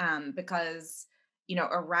intersect, because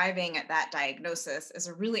arriving at that diagnosis is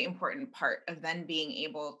a really important part of then being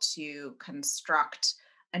able to construct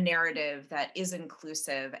a narrative that is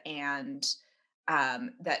inclusive and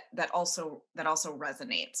that also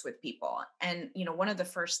resonates with people. And one of the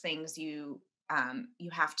first things you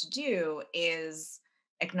have to do is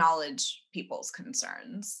acknowledge people's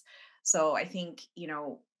concerns. So I think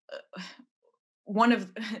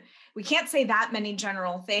we can't say that many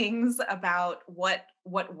general things about what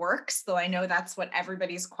works, though I know that's what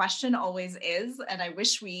everybody's question always is, and I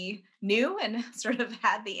wish we knew and sort of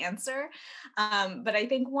had the answer. But I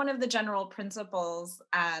think one of the general principles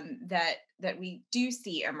that we do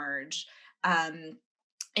see emerge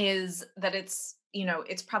is that it's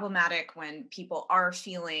problematic when people are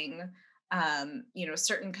feeling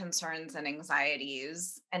certain concerns and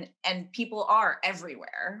anxieties, and people are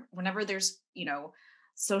everywhere. Whenever there's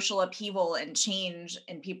social upheaval and change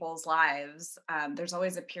in people's lives, there's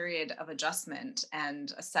always a period of adjustment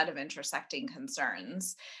and a set of intersecting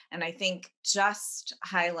concerns. And I think just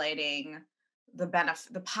highlighting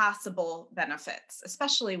the possible benefits,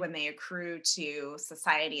 especially when they accrue to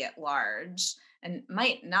society at large and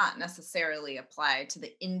might not necessarily apply to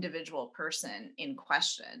the individual person in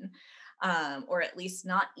question, or at least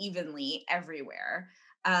not evenly everywhere.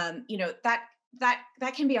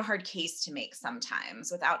 That can be a hard case to make sometimes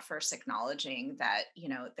without first acknowledging that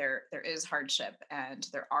there is hardship and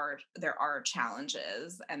there are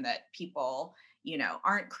challenges, and that people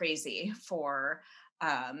aren't crazy for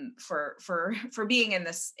for being in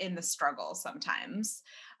the struggle sometimes.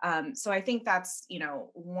 So I think that's,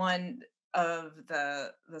 one of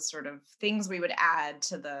the sort of things we would add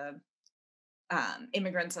to the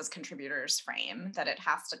immigrants as contributors frame, that it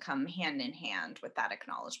has to come hand in hand with that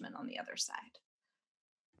acknowledgement on the other side.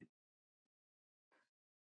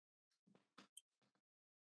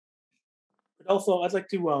 Rodolfo, I'd like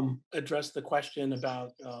to address the question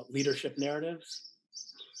about leadership narratives.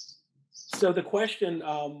 So the question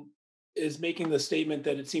is making the statement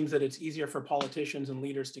that it seems that it's easier for politicians and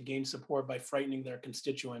leaders to gain support by frightening their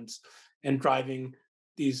constituents and driving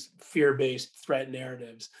these fear-based threat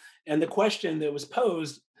narratives. And the question that was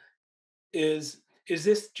posed is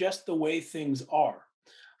this just the way things are?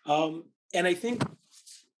 And I think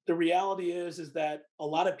the reality is that a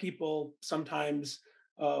lot of people sometimes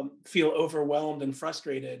feel overwhelmed and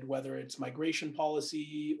frustrated, whether it's migration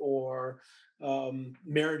policy or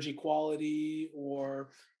marriage equality or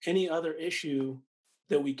any other issue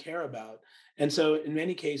that we care about. And so in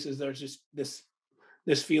many cases, there's just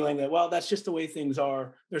this feeling that, well, that's just the way things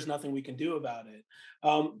are. There's nothing we can do about it.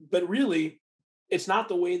 But really, it's not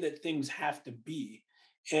the way that things have to be.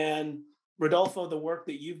 And Rodolfo, the work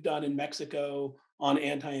that you've done in Mexico on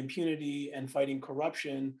anti-impunity and fighting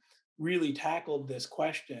corruption really tackled this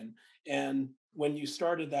question. And when you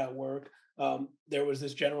started that work, there was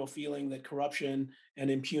this general feeling that corruption and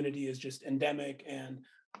impunity is just endemic, and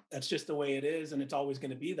that's just the way it is, and it's always going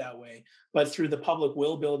to be that way. But through the public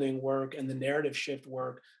will building work and the narrative shift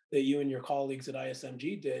work that you and your colleagues at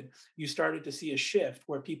ISMG did, you started to see a shift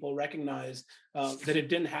where people recognized that it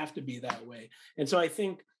didn't have to be that way. And so I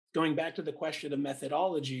think going back to the question of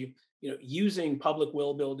methodology, using public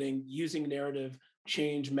will building, using narrative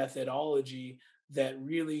change methodology that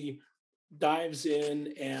really dives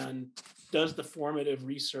in and does the formative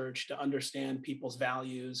research to understand people's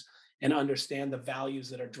values and understand the values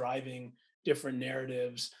that are driving different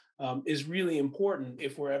narratives is really important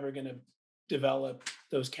if we're ever going to develop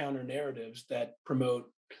those counter narratives that promote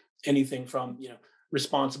anything from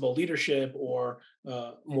responsible leadership or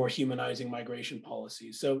more humanizing migration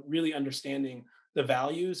policies. So really understanding the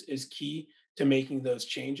values is key to making those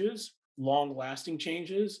changes, long-lasting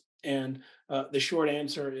changes. And the short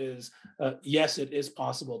answer is yes, it is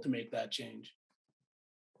possible to make that change.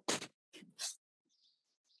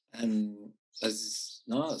 And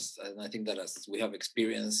and I think that as we have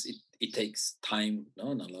experienced, it takes time,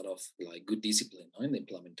 and a lot of good discipline in the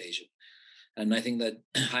implementation. And I think that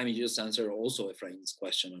Jaime just answered also Efrain's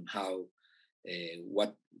question on how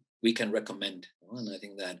what we can recommend. And I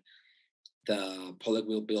think that the public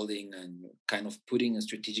will building and kind of putting a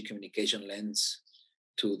strategic communication lens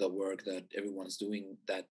to the work that everyone's doing,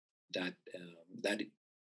 that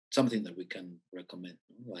something that we can recommend.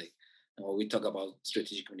 And when we talk about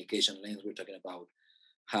strategic communication lens, we're talking about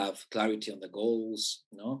have clarity on the goals,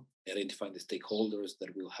 identifying the stakeholders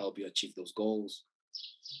that will help you achieve those goals,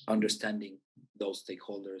 understanding those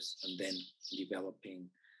stakeholders, and then developing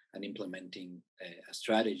and implementing a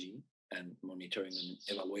strategy and monitoring and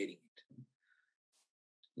evaluating it.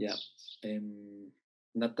 Yeah.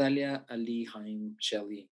 Natalia, Ali, Haim,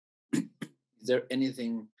 Shelly, is there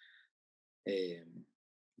anything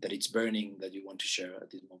that it's burning that you want to share at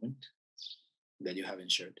this moment that you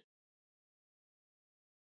haven't shared?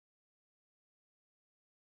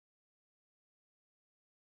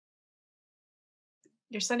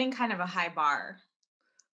 You're setting kind of a high bar.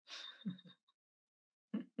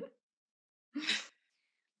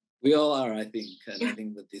 We all are, I think. And I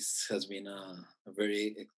think that this has been a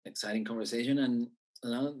very exciting conversation. And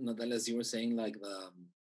Natalia, as you were saying, I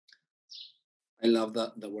love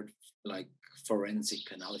the word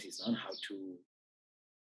forensic analysis on how to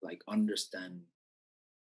understand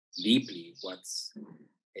deeply what's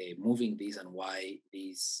moving these and why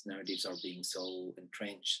these narratives are being so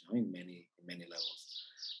entrenched in many levels.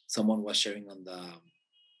 Someone was sharing on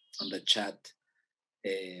the chat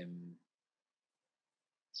a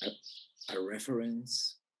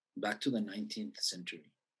reference back to the 19th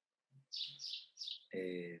century.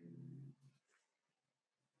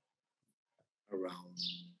 Around,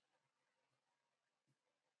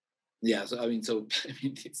 yeah. So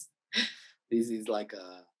this is like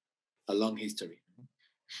a long history.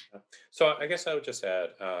 So I guess I would just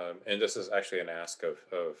add, and this is actually an ask of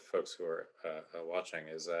folks who are watching,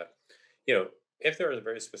 is that if there are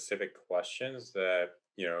very specific questions that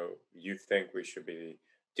you think we should be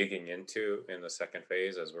digging into in the second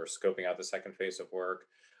phase as we're scoping out the second phase of work,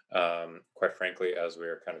 quite frankly, as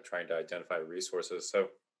we're kind of trying to identify resources. So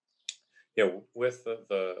with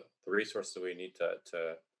the resources that we need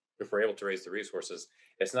to if we're able to raise the resources,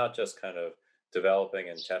 it's not just kind of developing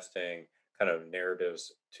and testing kind of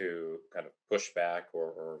narratives to kind of push back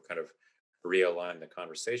or kind of realign the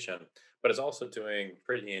conversation, but it's also doing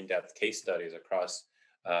pretty in-depth case studies across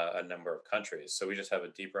a number of countries. So we just have a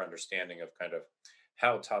deeper understanding of kind of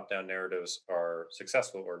how top-down narratives are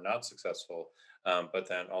successful or not successful, but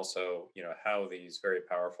then also, how these very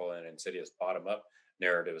powerful and insidious bottom-up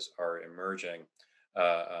narratives are emerging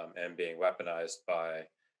and being weaponized by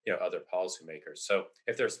other policymakers. So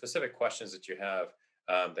if there are specific questions that you have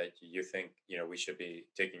that you think we should be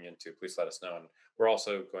digging into, please let us know. And we're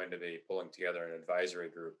also going to be pulling together an advisory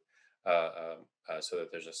group so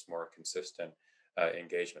that there's just more consistent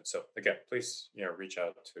engagement. So again, please reach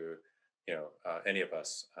out to any of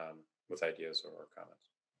us with ideas or comments.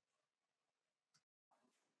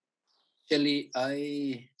 Shelly,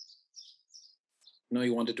 I know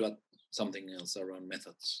you wanted to add something else around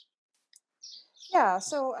methods. Yeah,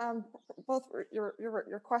 so both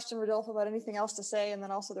your question, Rodolfo, about anything else to say, and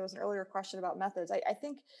then also there was an earlier question about methods. I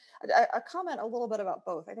think a comment a little bit about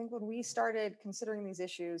both. I think when we started considering these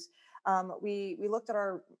issues, we looked at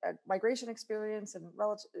our migration experience and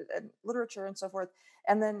literature and so forth,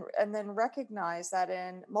 and then recognized that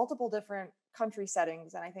in multiple different country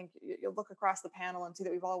settings, and I think you'll look across the panel and see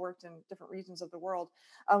that we've all worked in different regions of the world.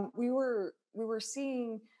 We were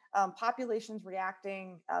seeing populations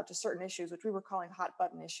reacting to certain issues, which we were calling hot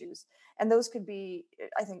button issues. And those could be,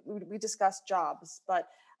 I think we discussed jobs, but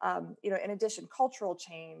in addition, cultural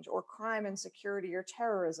change or crime and security or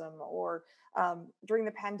terrorism, or during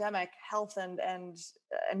the pandemic, health and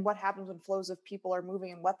what happens when flows of people are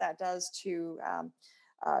moving and what that does to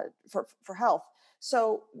for health.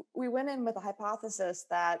 So we went in with a hypothesis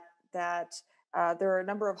that there are a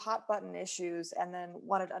number of hot button issues, and then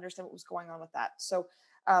wanted to understand what was going on with that. So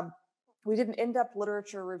we did an in-depth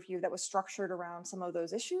literature review that was structured around some of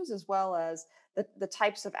those issues, as well as the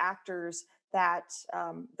types of actors that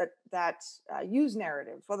use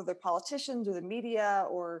narratives, whether they're politicians or the media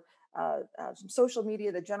or some social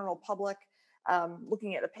media, the general public,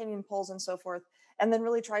 looking at opinion polls and so forth, and then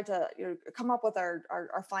really tried to come up with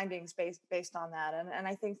our findings based on that. And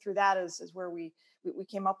I think through that is where we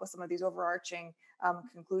came up with some of these overarching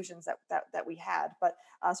conclusions that we had. But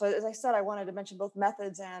so as I said, I wanted to mention both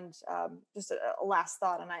methods and just a last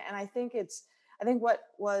thought. And I think what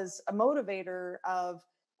was a motivator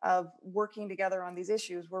of working together on these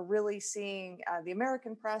issues, we're really seeing the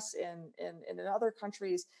American press in other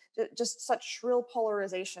countries, just such shrill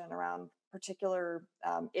polarization around particular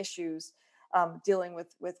issues dealing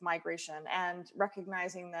with migration, and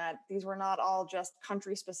recognizing that these were not all just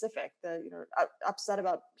country specific. Upset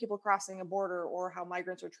about people crossing a border or how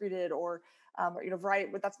migrants are treated, or variety.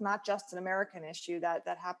 But that's not just an American issue that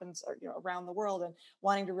happens around the world, and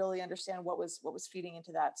wanting to really understand what was feeding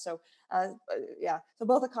into that. So so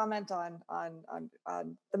both a comment on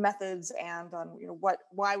the methods and on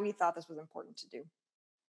why we thought this was important to do.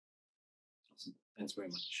 Awesome. Thanks very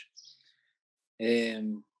much.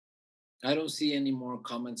 I don't see any more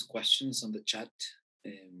comments, questions on the chat.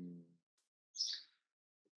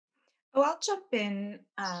 I'll jump in,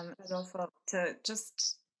 Rodolfo, to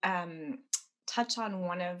just touch on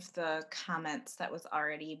one of the comments that was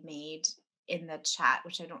already made in the chat,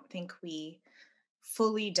 which I don't think we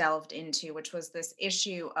fully delved into, which was this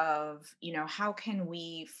issue of, how can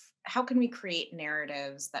we create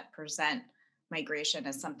narratives that present migration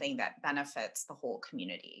as something that benefits the whole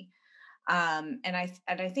community. And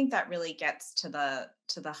I think that really gets to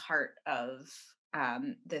the heart of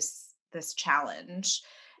this challenge.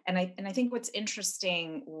 And I think what's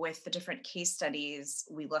interesting with the different case studies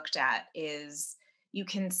we looked at is you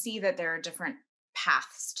can see that there are different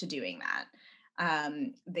paths to doing that.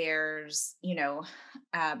 There's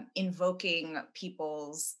invoking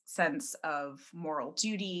people's sense of moral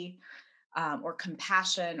duty, or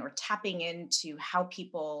compassion, or tapping into how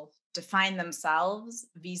people define themselves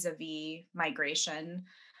vis-a-vis migration,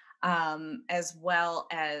 as well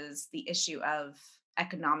as the issue of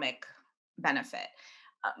economic benefit.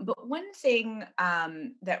 But one thing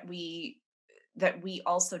that we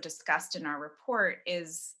also discussed in our report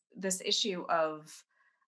is this issue of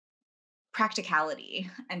practicality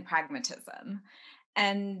and pragmatism.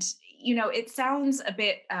 And it sounds a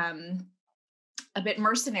bit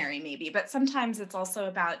mercenary maybe, but sometimes it's also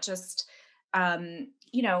about just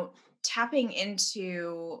tapping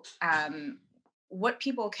into what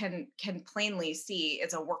people can plainly see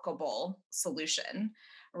is a workable solution,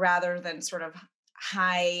 rather than sort of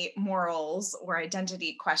high morals or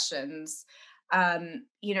identity questions.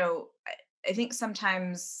 I think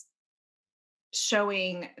sometimes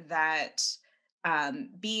showing that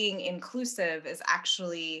being inclusive is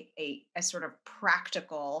actually a sort of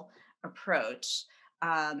practical approach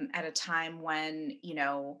at a time when,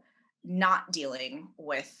 not dealing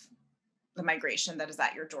with the migration that is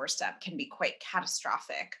at your doorstep can be quite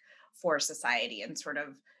catastrophic for society, and sort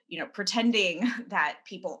of, pretending that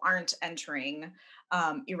people aren't entering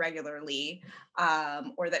irregularly,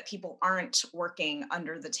 or that people aren't working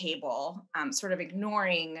under the table, sort of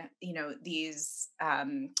ignoring, these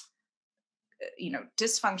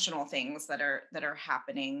dysfunctional things that are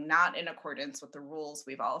happening not in accordance with the rules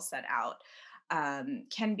we've all set out,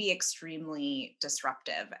 can be extremely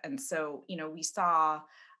disruptive. And so, we saw,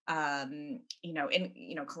 in,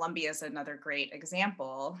 Colombia is another great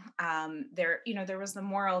example. There was the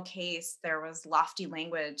moral case, there was lofty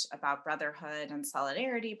language about brotherhood and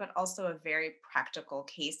solidarity, but also a very practical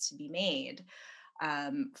case to be made,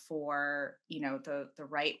 for, the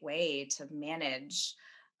right way to manage,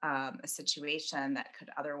 a situation that could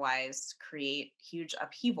otherwise create huge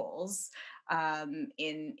upheavals,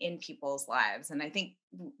 in people's lives. And I think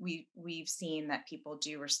we've seen that people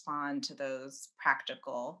do respond to those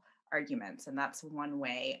practical arguments, and that's one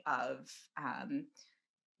way of,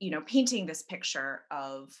 painting this picture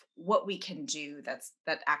of what we can do that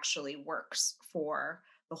actually works for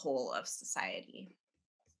the whole of society.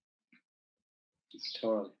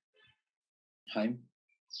 Totally. Haim?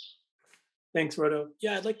 Thanks, Rodo.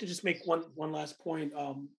 Yeah, I'd like to just make one last point,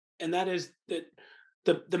 and that is that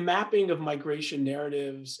the mapping of migration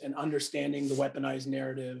narratives and understanding the weaponized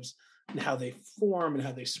narratives and how they form and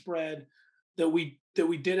how they spread that we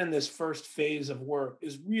did in this first phase of work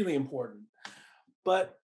is really important.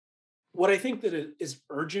 But what I think that is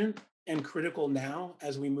urgent and critical now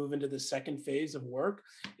as we move into the second phase of work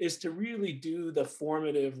is to really do the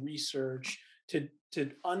formative research to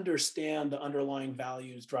understand the underlying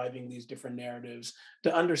values driving these different narratives,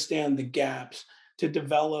 to understand the gaps, to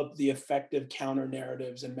develop the effective counter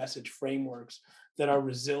narratives and message frameworks that are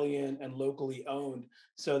resilient and locally owned,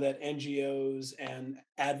 so that NGOs and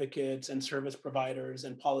advocates and service providers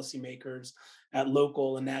and policymakers at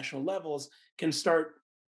local and national levels can start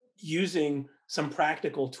using some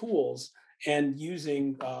practical tools and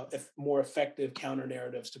using more effective counter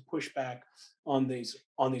narratives to push back on these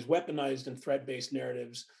weaponized and threat-based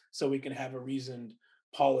narratives, so we can have a reasoned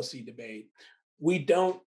policy debate. We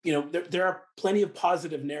don't, there are plenty of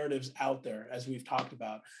positive narratives out there, as we've talked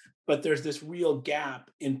about, but there's this real gap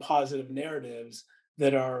in positive narratives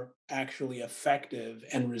that are actually effective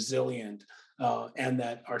and resilient, and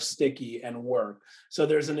that are sticky and work. So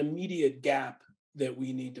there's an immediate gap that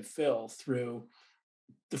we need to fill through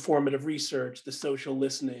the formative research, the social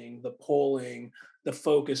listening, the polling, the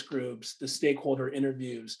focus groups, the stakeholder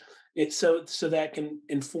interviews. It's so that can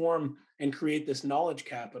inform and create this knowledge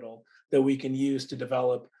capital that we can use to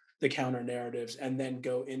develop the counter narratives and then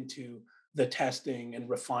go into the testing and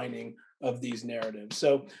refining of these narratives.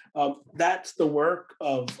 So that's the work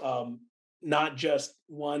of not just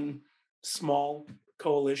one small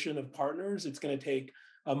coalition of partners. It's going to take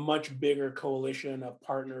a much bigger coalition of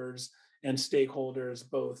partners and stakeholders,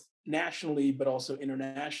 both nationally, but also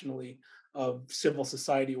internationally, of civil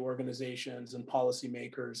society organizations and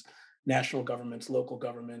policymakers, national governments, local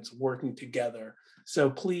governments, working together. So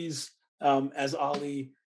please, as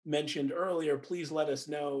Ali mentioned earlier, please let us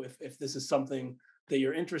know if this is something that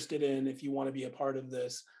you're interested in, if you want to be a part of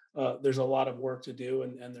this. There's a lot of work to do,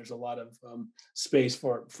 and there's a lot of space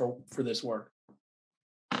for this work.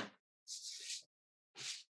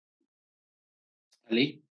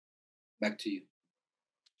 Ali, back to you.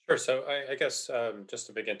 Sure. So I guess just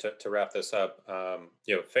to begin to wrap this up,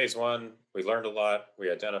 phase one, we learned a lot. We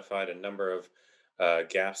identified a number of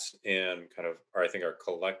gaps in kind of, I think, our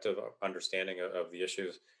collective understanding of the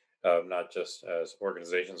issues, not just as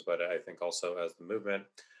organizations, but I think also as the movement.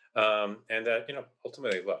 And that,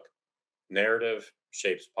 ultimately, look, narrative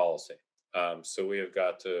shapes policy. So we have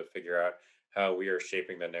got to figure out how we are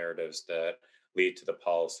shaping the narratives that lead to the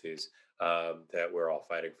policies that we're all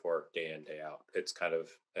fighting for day in, day out. It's kind of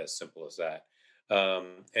as simple as that.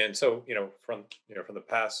 And so, from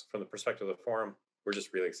the perspective of the forum, we're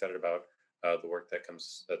just really excited about the work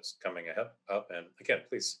that's coming up. And again,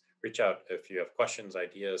 please reach out if you have questions,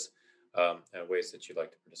 ideas, and ways that you'd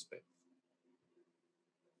like to participate.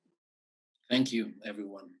 Thank you,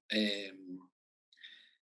 everyone.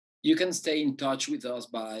 You can stay in touch with us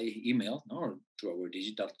by email or through our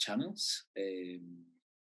digital channels.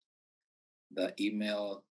 The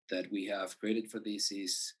email that we have created for this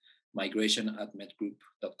is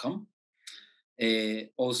migration@medgroup.com.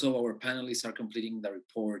 Also, our panelists are completing the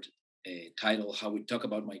report titled How We Talk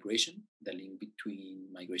About Migration, the link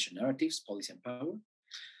between migration narratives, policy, and power.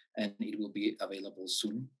 And it will be available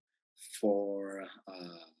soon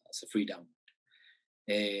as a free download.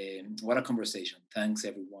 What a conversation. Thanks,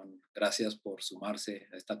 everyone. Gracias por sumarse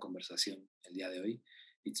a esta conversación el día de hoy.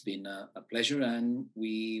 It's been a pleasure, and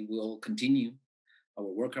we will continue our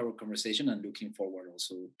work, our conversation, and looking forward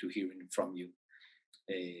also to hearing from you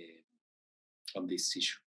on this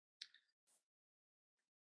issue.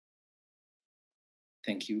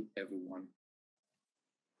 Thank you, everyone.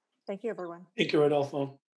 Thank you, everyone. Thank you,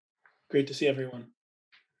 Rodolfo. Great to see everyone.